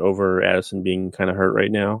edge over Addison being kind of hurt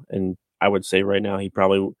right now, and I would say right now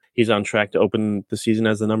he's on track to open the season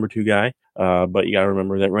as the number 2 guy. But you got to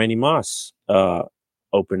remember that Randy Moss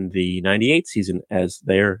opened the 98 season as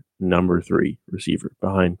their number 3 receiver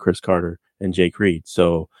behind Chris Carter and Jake Reed.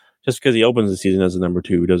 So just because he opens the season as the number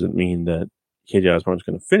 2 doesn't mean that KJ Osborne is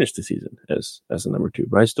going to finish the season as the number 2.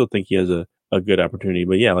 But I still think he has a good opportunity.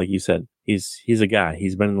 But yeah, like you said, he's a guy.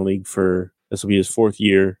 He's been in the league this will be his 4th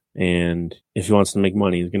year. And if he wants to make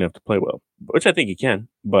money, he's going to have to play well, which I think he can.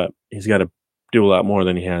 But he's got to do a lot more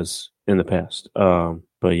than he has in the past.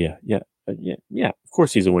 But yeah, yeah, of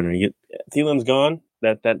course he's a winner. Thielen's gone.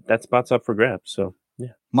 That spot's up for grabs. So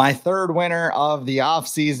yeah. My third winner of the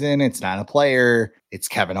offseason, it's not a player, it's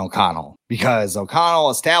Kevin O'Connell. Because O'Connell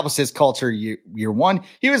established his culture year one.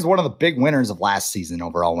 He was one of the big winners of last season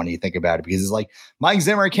overall when you think about it. Because it's like, Mike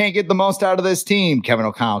Zimmer can't get the most out of this team. Kevin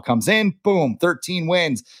O'Connell comes in, boom, 13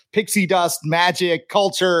 wins, pixie dust, magic,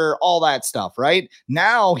 culture, all that stuff, right?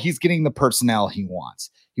 Now he's getting the personnel he wants.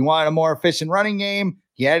 He wanted a more efficient running game.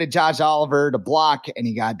 He added Josh Oliver to block, and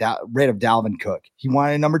he got rid of Dalvin Cook. He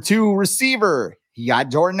wanted a number 2 receiver. He got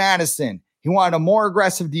Jordan Addison. He wanted a more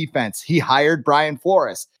aggressive defense. He hired Brian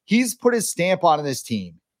Flores. He's put his stamp on this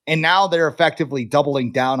team, and now they're effectively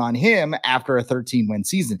doubling down on him after a 13-win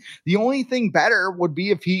season. The only thing better would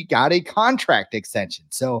be if he got a contract extension.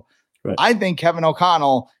 So right. I think Kevin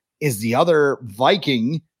O'Connell is the other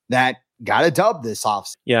Viking that got a dub this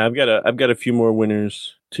offseason. Yeah, I've got a few more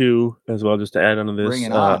winners too, as well, just to add onto this. Bring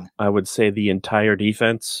it on. I would say the entire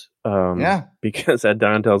defense. Because that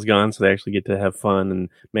Dontel's gone, so they actually get to have fun and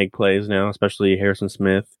make plays now, especially Harrison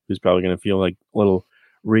Smith, who's probably going to feel like a little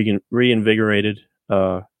reinvigorated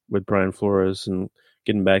with Brian Flores and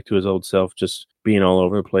getting back to his old self, just being all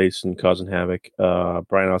over the place and causing havoc.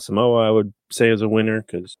 Brian Asamoah, I would say, is a winner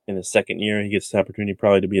because in his second year, he gets the opportunity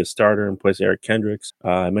probably to be a starter and place Eric Kendricks.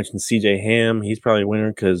 I mentioned CJ Ham. He's probably a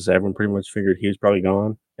winner because everyone pretty much figured he was probably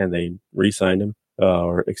gone, and they re-signed him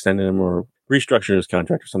or extended him or restructured his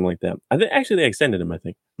contract or something like that. Actually, they extended him, I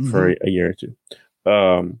think, for a year or two.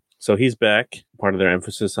 So he's back. Part of their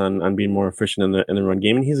emphasis on being more efficient in the run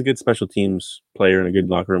game, and he's a good special teams player and a good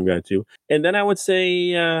locker room guy too. And then I would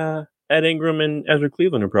say Ed Ingram and Ezra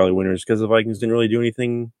Cleveland are probably winners because the Vikings didn't really do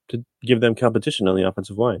anything to give them competition on the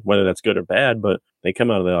offensive line, whether that's good or bad. But they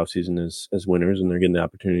come out of the offseason as winners, and they're getting the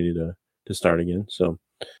opportunity to start again. So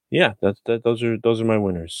yeah, those are my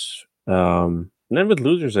winners. And then with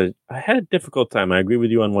losers, I had a difficult time. I agree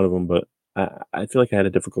with you on one of them, but I feel like I had a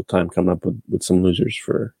difficult time coming up with some losers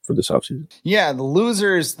for this offseason. Yeah, the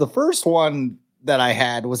losers, the first one that I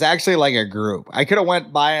had was actually like a group. I could have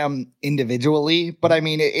went by them individually, but I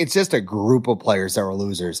mean, it's just a group of players that were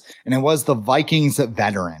losers. And it was the Vikings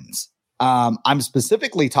veterans. I'm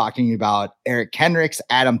specifically talking about Eric Kendricks,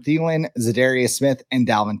 Adam Thielen, Zadarius Smith, and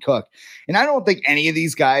Dalvin Cook. And I don't think any of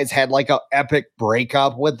these guys had like an epic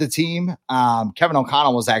breakup with the team. Kevin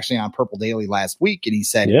O'Connell was actually on Purple Daily last week, and he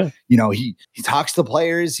said, he talks to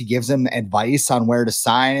players, he gives them advice on where to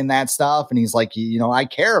sign and that stuff. And he's like, I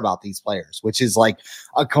care about these players, which is like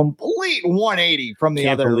a complete 180 from the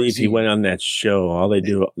other. Can't believe he went on that show. All they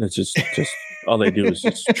do, it's just all they do is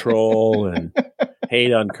just troll and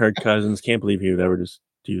hate on Kirk Cousins. Can't believe he would ever just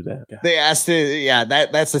do that. God. They asked it. Yeah,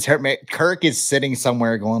 that's the term. Kirk is sitting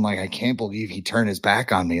somewhere going like, I can't believe he turned his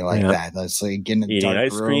back on me like that. That's like getting eating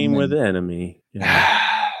ice cream with the enemy.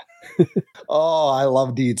 Yeah. Oh, I love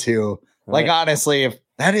D2. Like, honestly, if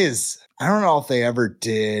that is, I don't know if they ever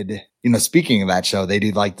did, speaking of that show, they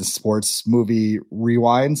do like the sports movie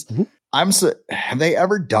rewinds. Mm-hmm. Have they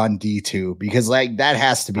ever done D2? Because like that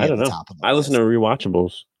has to be at the top of the list. Listen to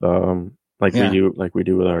rewatchables. We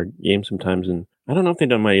do with our game sometimes, and I don't know if they've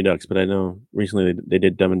done Mighty Ducks, but I know recently they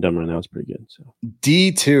did Dumb and Dumber, and that was pretty good. So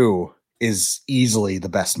D2 is easily the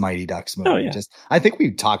best Mighty Ducks movie. Oh, yeah. I think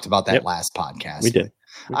we talked about that last podcast. We did.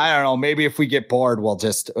 I don't know. Maybe if we get bored, we'll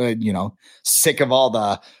just sick of all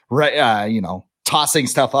the tossing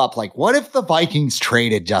stuff up. Like, what if the Vikings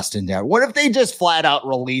traded Justin Derrick? What if they just flat out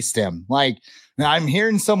released him? Like, I'm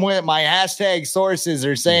hearing somewhere my hashtag sources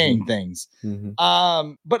are saying things. Mm-hmm.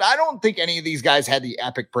 But I don't think any of these guys had the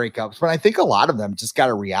epic breakups, but I think a lot of them just got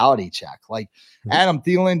a reality check. Like Adam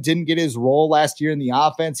Thielen didn't get his role last year in the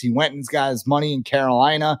offense. He went and got his money in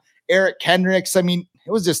Carolina. Eric Kendricks, I mean,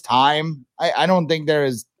 it was just time. I don't think there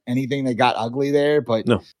is anything that got ugly there, but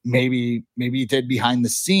maybe it did behind the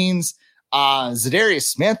scenes. Zadarius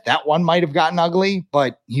Smith, that one might have gotten ugly,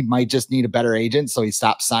 but he might just need a better agent, so he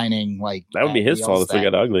stopped signing. Like that would be his fault if it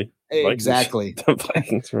got ugly. Exactly.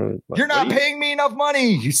 You're not paying me enough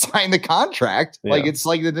money. You signed the contract. Yeah. Like it's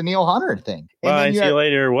like the Danielle Hunter thing. Bye. See you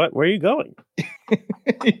later. What? Where are you going?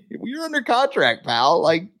 You're under contract, pal.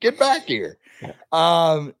 Like get back here.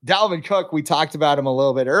 Dalvin Cook, we talked about him a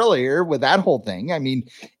little bit earlier with that whole thing. I mean,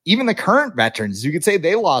 even the current veterans, you could say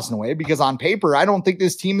they lost in a way because on paper, I don't think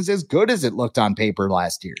this team is as good as it looked on paper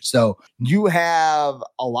last year. So you have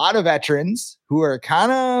a lot of veterans who are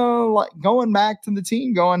kind of like going back to the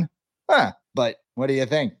team going, but what do you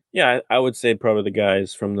think? Yeah, I would say probably the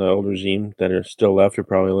guys from the old regime that are still left are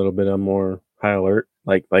probably a little bit on more high alert,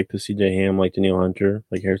 like the CJ Ham, like Danielle Hunter,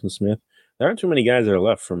 like Harrison Smith. There aren't too many guys that are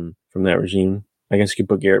left from that regime. I guess you could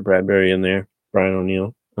put Garrett Bradbury in there, Brian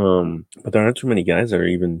O'Neill. But there aren't too many guys that are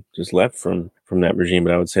even just left from that regime.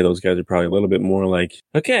 But I would say those guys are probably a little bit more like,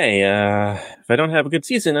 okay, if I don't have a good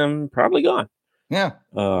season, I'm probably gone. Yeah.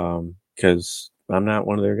 Because I'm not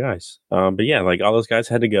one of their guys. But yeah, like all those guys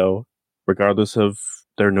had to go, regardless of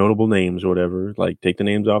their notable names or whatever. Like take the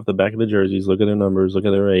names off the back of the jerseys, look at their numbers, look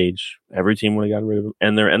at their age. Every team would have gotten rid of them,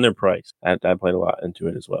 and their price. That played a lot into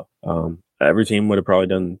it as well. Every team would have probably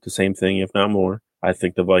done the same thing, if not more. I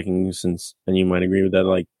think the Vikings, and you might agree with that,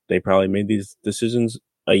 like they probably made these decisions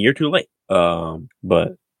a year too late.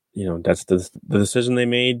 But that's the decision they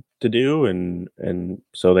made to do, and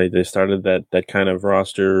so they started that kind of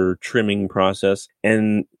roster trimming process.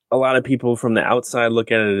 And a lot of people from the outside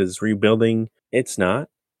look at it as rebuilding. It's not.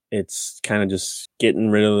 It's kind of just getting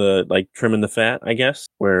rid of trimming the fat, I guess,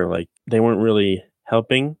 where like they weren't really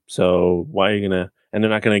helping. So why are you gonna? And they're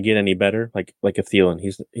not gonna get any better. Like a Thielen,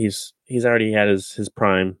 he's already had his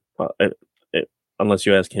prime. Unless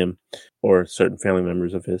you ask him or certain family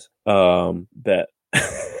members of his, that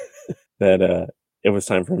it was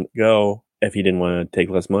time for him to go if he didn't want to take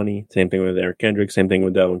less money. Same thing with Eric Kendrick. Same thing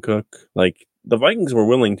with Dalvin Cook. Like the Vikings were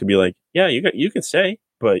willing to be like, yeah, you can stay,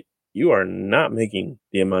 but you are not making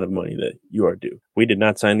the amount of money that you are due. We did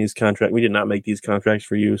not sign these contracts. We did not make these contracts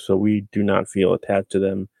for you, so we do not feel attached to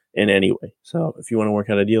them in any way. So if you want to work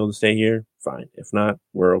out a deal to stay here, fine. If not,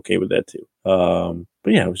 we're okay with that too.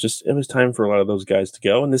 But yeah, it was time for a lot of those guys to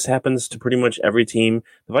go. And this happens to pretty much every team.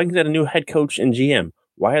 The Vikings had a new head coach and GM.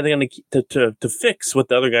 Why are they going to fix what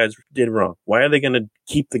the other guys did wrong? Why are they going to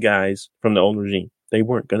keep the guys from the old regime? They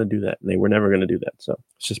weren't going to do that. And they were never going to do that. So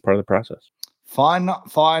it's just part of the process. Fun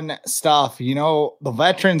stuff. The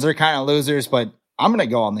veterans are kind of losers, but I'm going to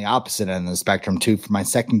go on the opposite end of the spectrum too for my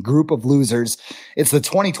second group of losers. It's the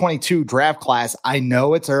 2022 draft class. I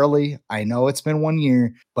know it's early. I know it's been 1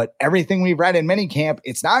 year, but everything we've read in minicamp,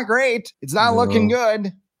 it's not great. It's not looking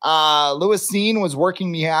good. Lewis Seen was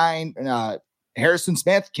working behind Harrison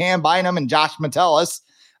Smith, Cam Bynum, and Josh Metellus.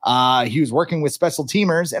 He was working with special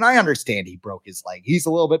teamers, and I understand he broke his leg. He's a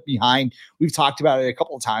little bit behind. We've talked about it a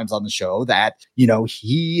couple of times on the show that,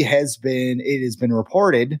 it has been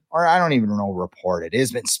reported, or I don't even know reported, it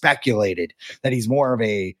has been speculated that he's more of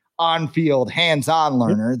a on-field, hands-on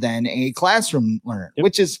learner than a classroom learner,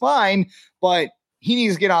 which is fine, but he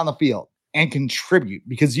needs to get on the field and contribute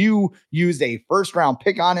because you used a first-round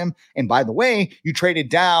pick on him. And by the way, you traded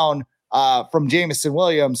down from Jamison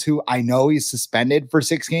Williams, who I know he's suspended for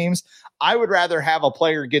 6 games. I would rather have a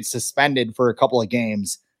player get suspended for a couple of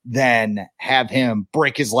games than have him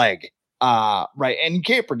break his leg. Right. And you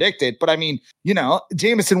can't predict it, but I mean,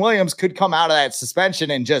 Jamison Williams could come out of that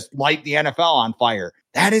suspension and just light the NFL on fire.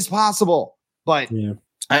 That is possible. But yeah.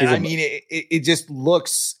 I mean,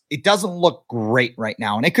 it doesn't look great right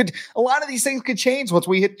now. And a lot of these things could change once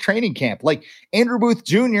we hit training camp. Like Andrew Booth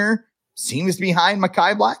Jr. seems to be behind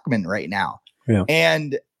Mekhi Blackman right now. Yeah.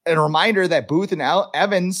 And a reminder that Booth and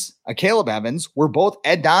Caleb Evans were both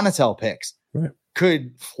Ed Donatel picks. Right.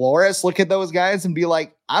 Could Flores look at those guys and be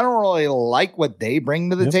like, I don't really like what they bring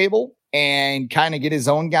to the table and kind of get his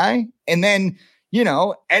own guy? And then,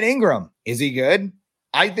 Ed Ingram, is he good?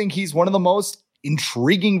 I think he's one of the most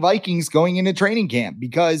intriguing Vikings going into training camp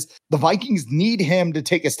because the Vikings need him to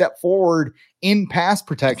take a step forward in pass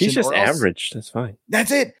protection. He's just average. That's fine.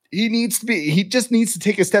 That's it. He just needs to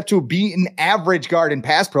take a step to be an average guard in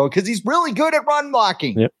pass pro because he's really good at run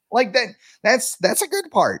blocking. Yep. Like that. That's a good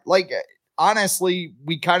part. Like, honestly,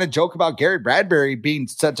 we kind of joke about Garrett Bradbury being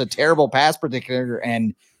such a terrible pass protector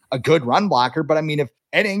and a good run blocker. But I mean, if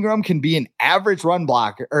Ed Ingram can be an average run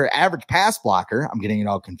blocker or average pass blocker, I'm getting it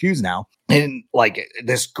all confused now, and like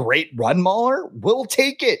this great run mauler, we'll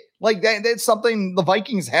take it. Like that's something the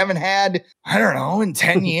Vikings haven't had, I don't know, in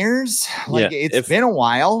 10 years. Like it's been a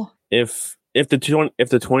while. If the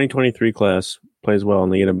 2023 class plays well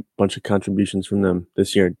and they get a bunch of contributions from them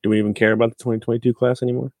this year, do we even care about the 2022 class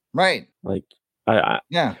anymore? Right. Like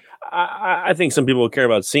I think some people will care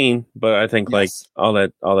about seeing, but I think like all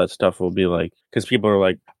that stuff will be like, because people are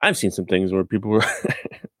like, I've seen some things where people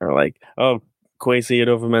are like, oh, Kwesi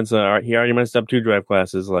Adofo-Mensah, he already messed up 2 draft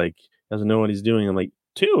classes, like doesn't know what he's doing. I'm like,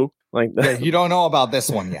 2? Like you don't know about this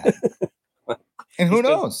one yet. And who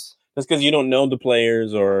knows? That's because you don't know the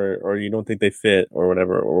players or you don't think they fit or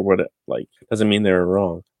whatever, or what like doesn't mean they're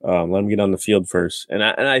wrong. Let them get on the field first. And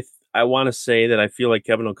I want to say that I feel like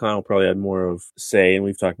Kevin O'Connell probably had more of say, and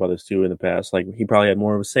we've talked about this too in the past. Like he probably had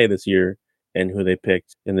more of a say this year in who they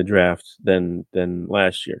picked in the draft than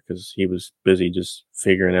last year because he was busy just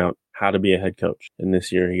figuring out how to be a head coach. And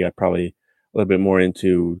this year he got probably a little bit more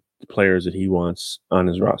into the players that he wants on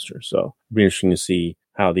his roster. So it'll be interesting to see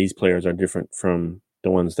how these players are different from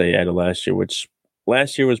the ones they added last year, which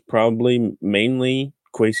last year was probably mainly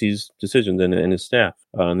Kwesi's decisions and his staff.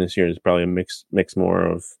 And this year is probably a mix more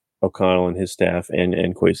of O'Connell and his staff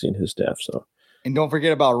and Kwesi and his staff. So. And don't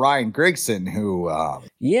forget about Ryan Grigson, who...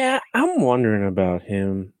 Yeah, I'm wondering about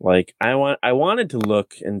him. Like, I wanted to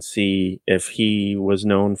look and see if he was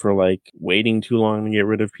known for, like, waiting too long to get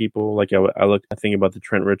rid of people. Like, I think about the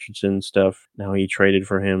Trent Richardson stuff, and how he traded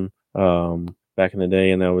for him back in the day,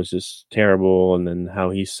 and that was just terrible. And then how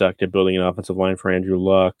he sucked at building an offensive line for Andrew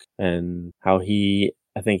Luck, and how I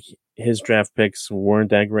think his draft picks weren't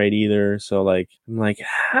that great either. So, like, I'm like,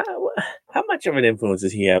 how much of an influence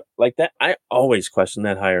does he have? Like that, I always questioned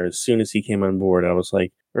that hire as soon as he came on board. I was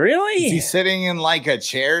like, really? Is he sitting in like a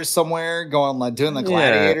chair somewhere going like doing the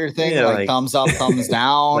gladiator thing? Yeah, like thumbs up, thumbs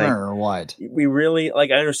down like, or what? We really,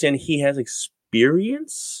 like, I understand he has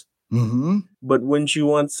experience, but wouldn't you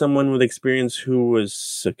want someone with experience who was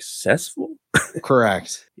successful?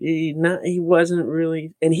 Correct. He wasn't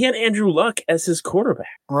really, and he had Andrew Luck as his quarterback.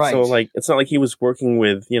 Right. So like, it's not like he was working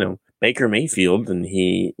with, Baker Mayfield and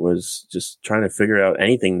he was just trying to figure out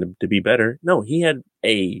anything to be better. No, he had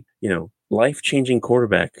a, life-changing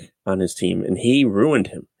quarterback on his team and he ruined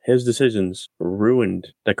him. His decisions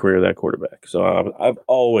ruined the career of that quarterback. So I've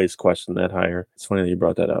always questioned that hire. It's funny that you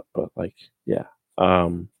brought that up, but like, yeah.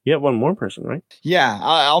 You have one more person, right? Yeah,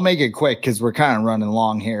 I'll make it quick because we're kind of running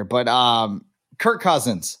long here. But Kirk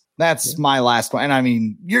Cousins, that's my last one. And I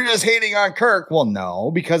mean, you're just hating on Kirk. Well, no,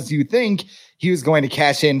 because you think he was going to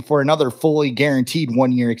cash in for another fully guaranteed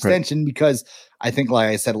 1-year extension because I think, like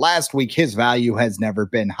I said last week, his value has never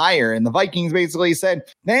been higher. And the Vikings basically said,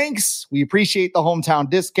 thanks, we appreciate the hometown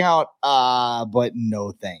discount, but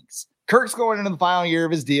no thanks. Kirk's going into the final year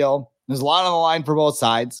of his deal. There's a lot on the line for both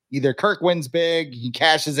sides. Either Kirk wins big, he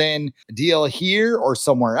cashes in a deal here or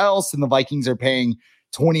somewhere else, and the Vikings are paying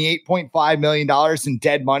 $28.5 million in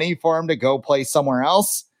dead money for him to go play somewhere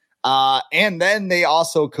else. And then they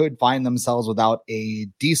also could find themselves without a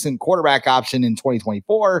decent quarterback option in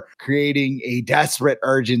 2024, creating a desperate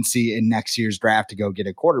urgency in next year's draft to go get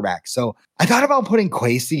a quarterback. So I thought about putting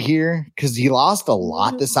Kwesi here because he lost a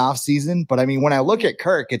lot this offseason. But I mean, when I look at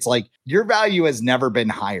Kirk, it's like your value has never been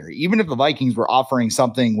higher. Even if the Vikings were offering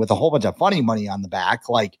something with a whole bunch of funny money on the back,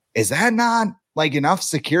 like, is that not like enough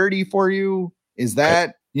security for you? Is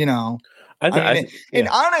that, and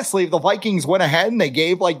honestly, if the Vikings went ahead and they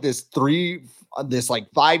gave like this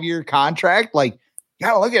 5-year contract, like, you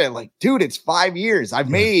gotta look at it like, dude, it's 5 years. I've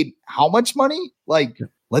made how much money? Like,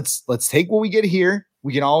 let's take what we get here.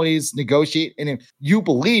 We can always negotiate. And if you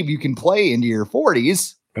believe you can play into your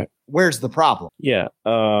 40s, where's the problem? Yeah.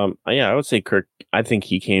 I would say Kirk, I think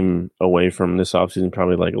he came away from this offseason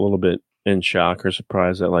probably like a little bit in shock or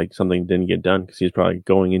surprise that like something didn't get done because he's probably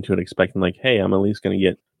going into it expecting like, hey, I'm at least going to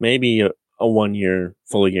get maybe a 1-year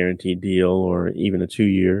fully guaranteed deal or even a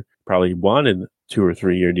 2-year. Probably wanted 2 or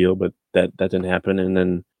 3 year deal, but that didn't happen. And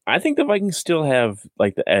then I think the Vikings still have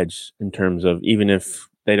like the edge in terms of even if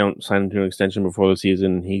they don't sign him to an extension before the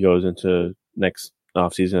season, he goes into next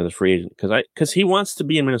offseason as a free agent because he wants to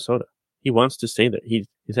be in Minnesota. He wants to stay there. He's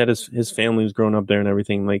had his family's grown up there and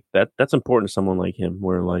everything like that. That's important to someone like him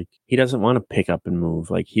where like he doesn't want to pick up and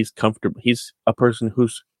move. Like he's comfortable. He's a person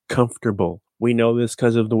who's comfortable. We know this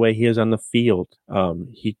because of the way he is on the field.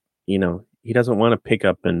 He doesn't want to pick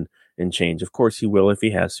up and change. Of course he will if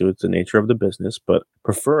he has to. It's the nature of the business, but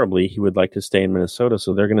preferably he would like to stay in Minnesota.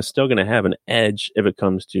 So they're still going to have an edge if it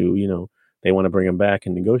comes to, they want to bring him back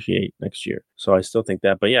and negotiate next year. So I still think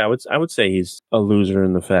that, but yeah, I would say he's a loser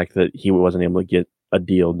in the fact that he wasn't able to get a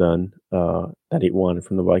deal done, that he wanted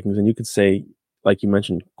from the Vikings. And you could say, like you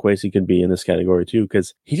mentioned, Kwesi could be in this category too,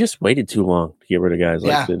 because he just waited too long to get rid of guys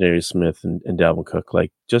like Darius Smith and Dalvin Cook.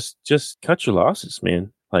 Like just cut your losses,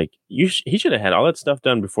 man. Like he should have had all that stuff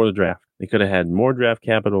done before the draft. They could have had more draft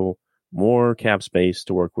capital, more cap space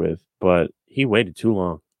to work with, but he waited too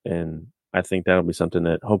long. And I think that'll be something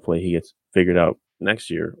that hopefully he gets figured out next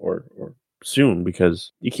year or soon,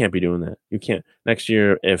 because you can't be doing that. You can't next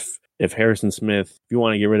year. If Harrison Smith, if you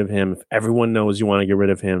want to get rid of him, if everyone knows you want to get rid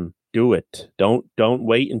of him, do it. Don't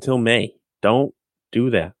wait until May. Don't do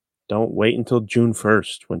that. Don't wait until June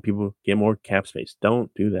 1st when people get more cap space. Don't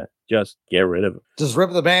do that. Just get rid of him. Just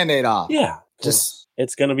rip the Band-Aid off. Yeah.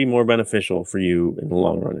 It's going to be more beneficial for you in the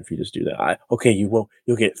long run if you just do that.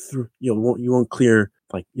 You'll get through. You won't clear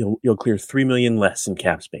like you'll clear $3 million less in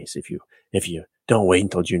cap space if you don't wait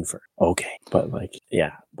until June 1st. Okay, but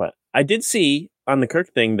but I did see on the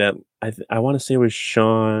Kirk thing that I want to say it was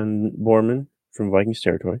Sean Borman from Vikings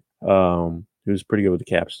territory. He was pretty good with the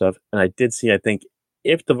cap stuff, and I did see. I think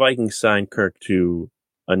if the Vikings signed Kirk to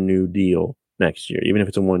a new deal, next year, even if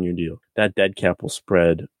it's a 1-year deal. That dead cap will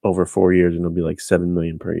spread over 4 years, and it'll be like $7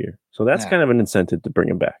 million per year. So that's kind of an incentive to bring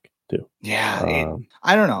him back too. Yeah,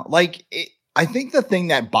 I don't know. I think the thing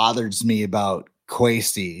that bothers me about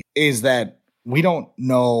Kwesi is that we don't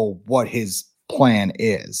know what his plan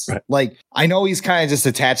is. Right. I know he's kind of just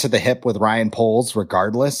attached to the hip with Ryan Poles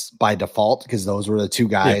regardless by default, because those were the two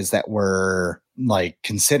guys that were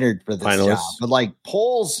considered for this finalists. Job. But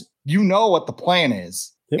Poles, you know what the plan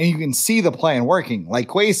is. Yep. And you can see the plan working.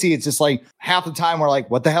 Kwesi, it's just half the time we're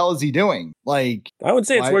what the hell is he doing? I would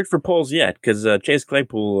say it's worked for Poles yet, because Chase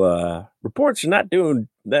Claypool reports are not doing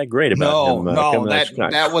that great about him. No,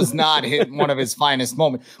 that was not one of his finest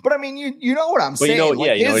moments. But I mean, you know what I'm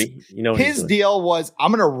saying. His deal was,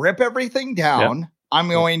 I'm going to rip everything down. Yep. I'm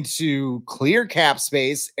going to clear cap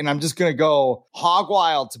space, and I'm just going to go hog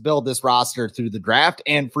wild to build this roster through the draft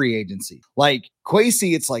and free agency.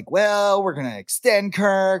 Kwesi, it's we're going to extend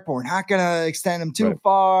Kirk, but we're not going to extend him too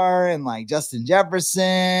far. And Justin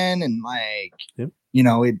Jefferson and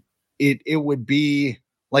it would be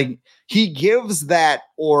he gives that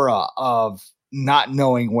aura of not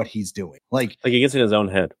knowing what he's doing. He gets in his own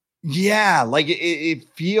head. Yeah, it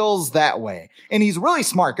feels that way. And he's a really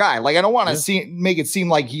smart guy. I don't want to make it seem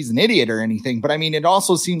like he's an idiot or anything, but I mean, it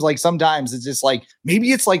also seems like sometimes it's just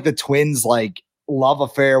maybe it's the Twins love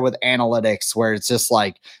affair with analytics, where it's just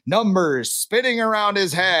numbers spinning around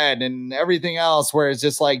his head and everything else, where it's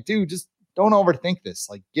just dude, just don't overthink this.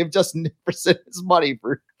 Give Justin Jefferson his money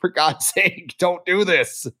for God's sake. Don't do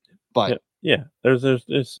this. But yeah, there's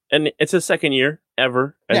and it's his second year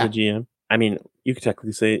ever as a GM. I mean, you could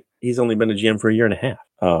technically say he's only been a GM for a year and a half.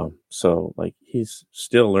 So he's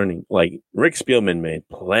still learning. Rick Spielman made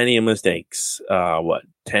plenty of mistakes,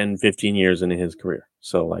 10, 15 years into his career.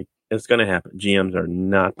 So it's going to happen. GMs are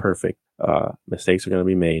not perfect. Mistakes are going to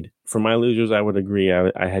be made. For my losers, I would agree.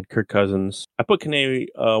 I had Kirk Cousins. I put Kene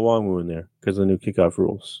Nwangwu in there because of the new kickoff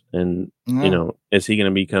rules. And, is he going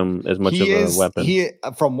to become as much of a weapon?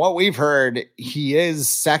 From what we've heard, he is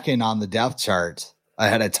second on the depth chart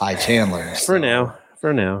ahead of Ty Chandler. For now.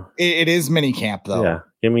 It is mini camp, though. Yeah.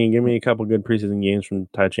 Give me a couple good preseason games from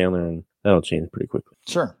Ty Chandler, and that'll change pretty quickly.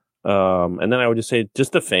 Sure. And then I would just say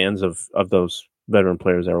just the fans of those veteran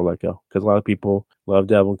players that were let go, because a lot of people love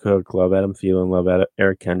Dalvin Cook, love Adam Thielen, love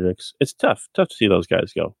Eric Kendricks. It's tough to see those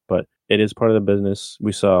guys go, but it is part of the business.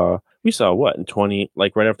 We saw what in 20,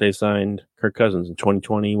 right after they signed Kirk Cousins in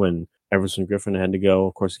 2020 when Everson Griffin had to go.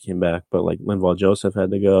 Of course, he came back, but Linval Joseph had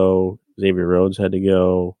to go, Xavier Rhodes had to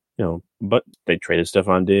go. But they traded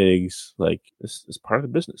Stephon Diggs. It's part of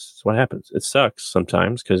the business. It's what happens. It sucks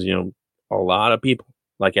sometimes because a lot of people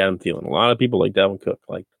like Adam Thielen, a lot of people like Dalvin Cook.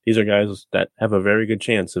 These are guys that have a very good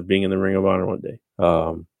chance of being in the Ring of Honor one day.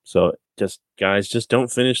 So guys just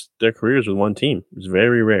don't finish their careers with one team. It's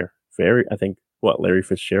very rare. I think Larry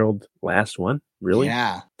Fitzgerald last one. Really?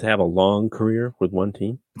 Yeah. To have a long career with one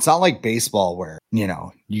team? It's not like baseball where,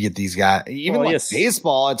 you get these guys. Even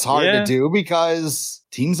baseball, it's hard to do because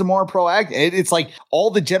teams are more proactive. It's all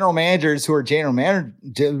the general managers who are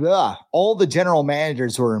all the general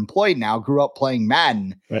managers who are employed now grew up playing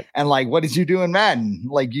Madden. Right. And what did you do in Madden?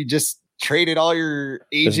 You just traded all your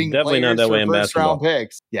aging players for first round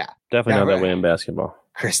picks. Yeah. Definitely not that way in basketball.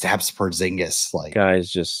 Kristaps Porzingis. Guys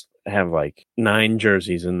just have 9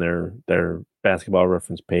 jerseys in their basketball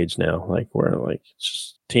reference page now, where it's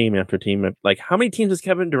just team after team. How many teams has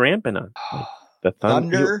Kevin Durant been on? The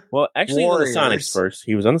Thunder. Actually, Warriors. He was on the Sonics first.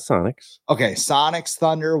 He was on the Sonics. Okay, Sonics,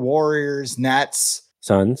 Thunder, Warriors, Nets,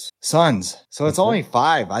 Suns. So it's only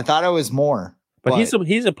 5. I thought it was more. But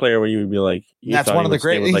he's a player where you would be that's one of the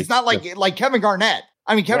great. He's not like Kevin Garnett.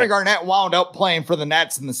 I mean, Kevin Garnett wound up playing for the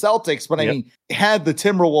Nets and the Celtics, but I mean, had the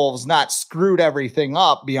Timberwolves not screwed everything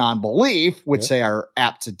up beyond belief, which they are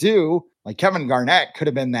apt to do, Kevin Garnett could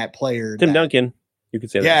have been that player. Tim Duncan, you could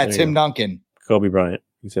say that. Yeah, Tim Duncan. Kobe Bryant,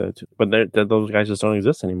 you could say that too. But those guys just don't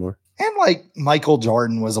exist anymore. And Michael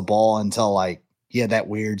Jordan was a ball until he had that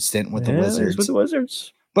weird stint with the Wizards. With the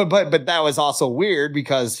Wizards. But that was also weird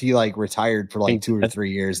because he retired for 2 or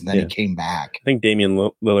 3 years and then he came back. I think Damian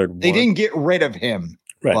Lillard. They didn't get rid of him.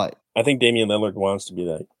 Right. But I think Damian Lillard wants to be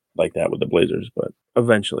like that with the Blazers, but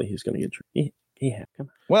eventually he's going to get traded. Come on.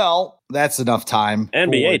 Well, that's enough time.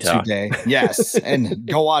 NBA talk. Today. Yes. And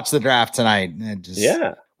go watch the draft tonight. And just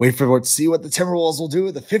wait to see what the Timberwolves will do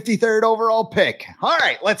with the 53rd overall pick. All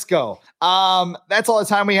right, let's go. That's all the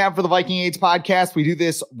time we have for the Viking Age podcast. We do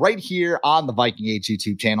this right here on the Viking Age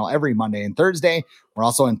YouTube channel every Monday and Thursday. We're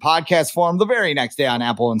also in podcast form the very next day on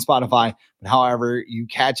Apple and Spotify. But however you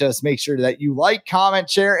catch us, make sure that you like, comment,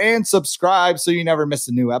 share, and subscribe so you never miss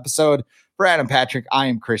a new episode. For Adam Patrick, I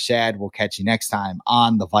am Chris Shad. We'll catch you next time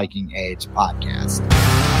on the Viking Age podcast.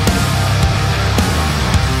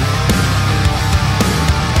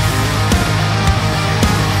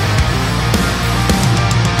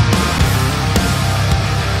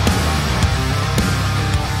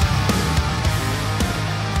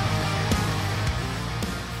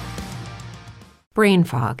 Brain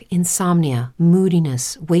fog, insomnia,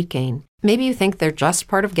 moodiness, weight gain. Maybe you think they're just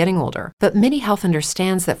part of getting older, but MIDI Health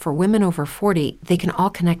understands that for women over 40, they can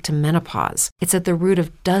all connect to menopause. It's at the root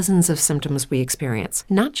of dozens of symptoms we experience,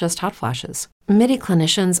 not just hot flashes. MIDI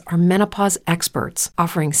clinicians are menopause experts,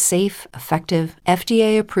 offering safe, effective,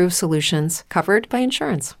 FDA-approved solutions covered by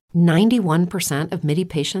insurance. 91% of MIDI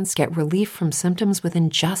patients get relief from symptoms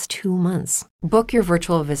within just 2 months. Book your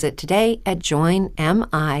virtual visit today at joinmidi.com.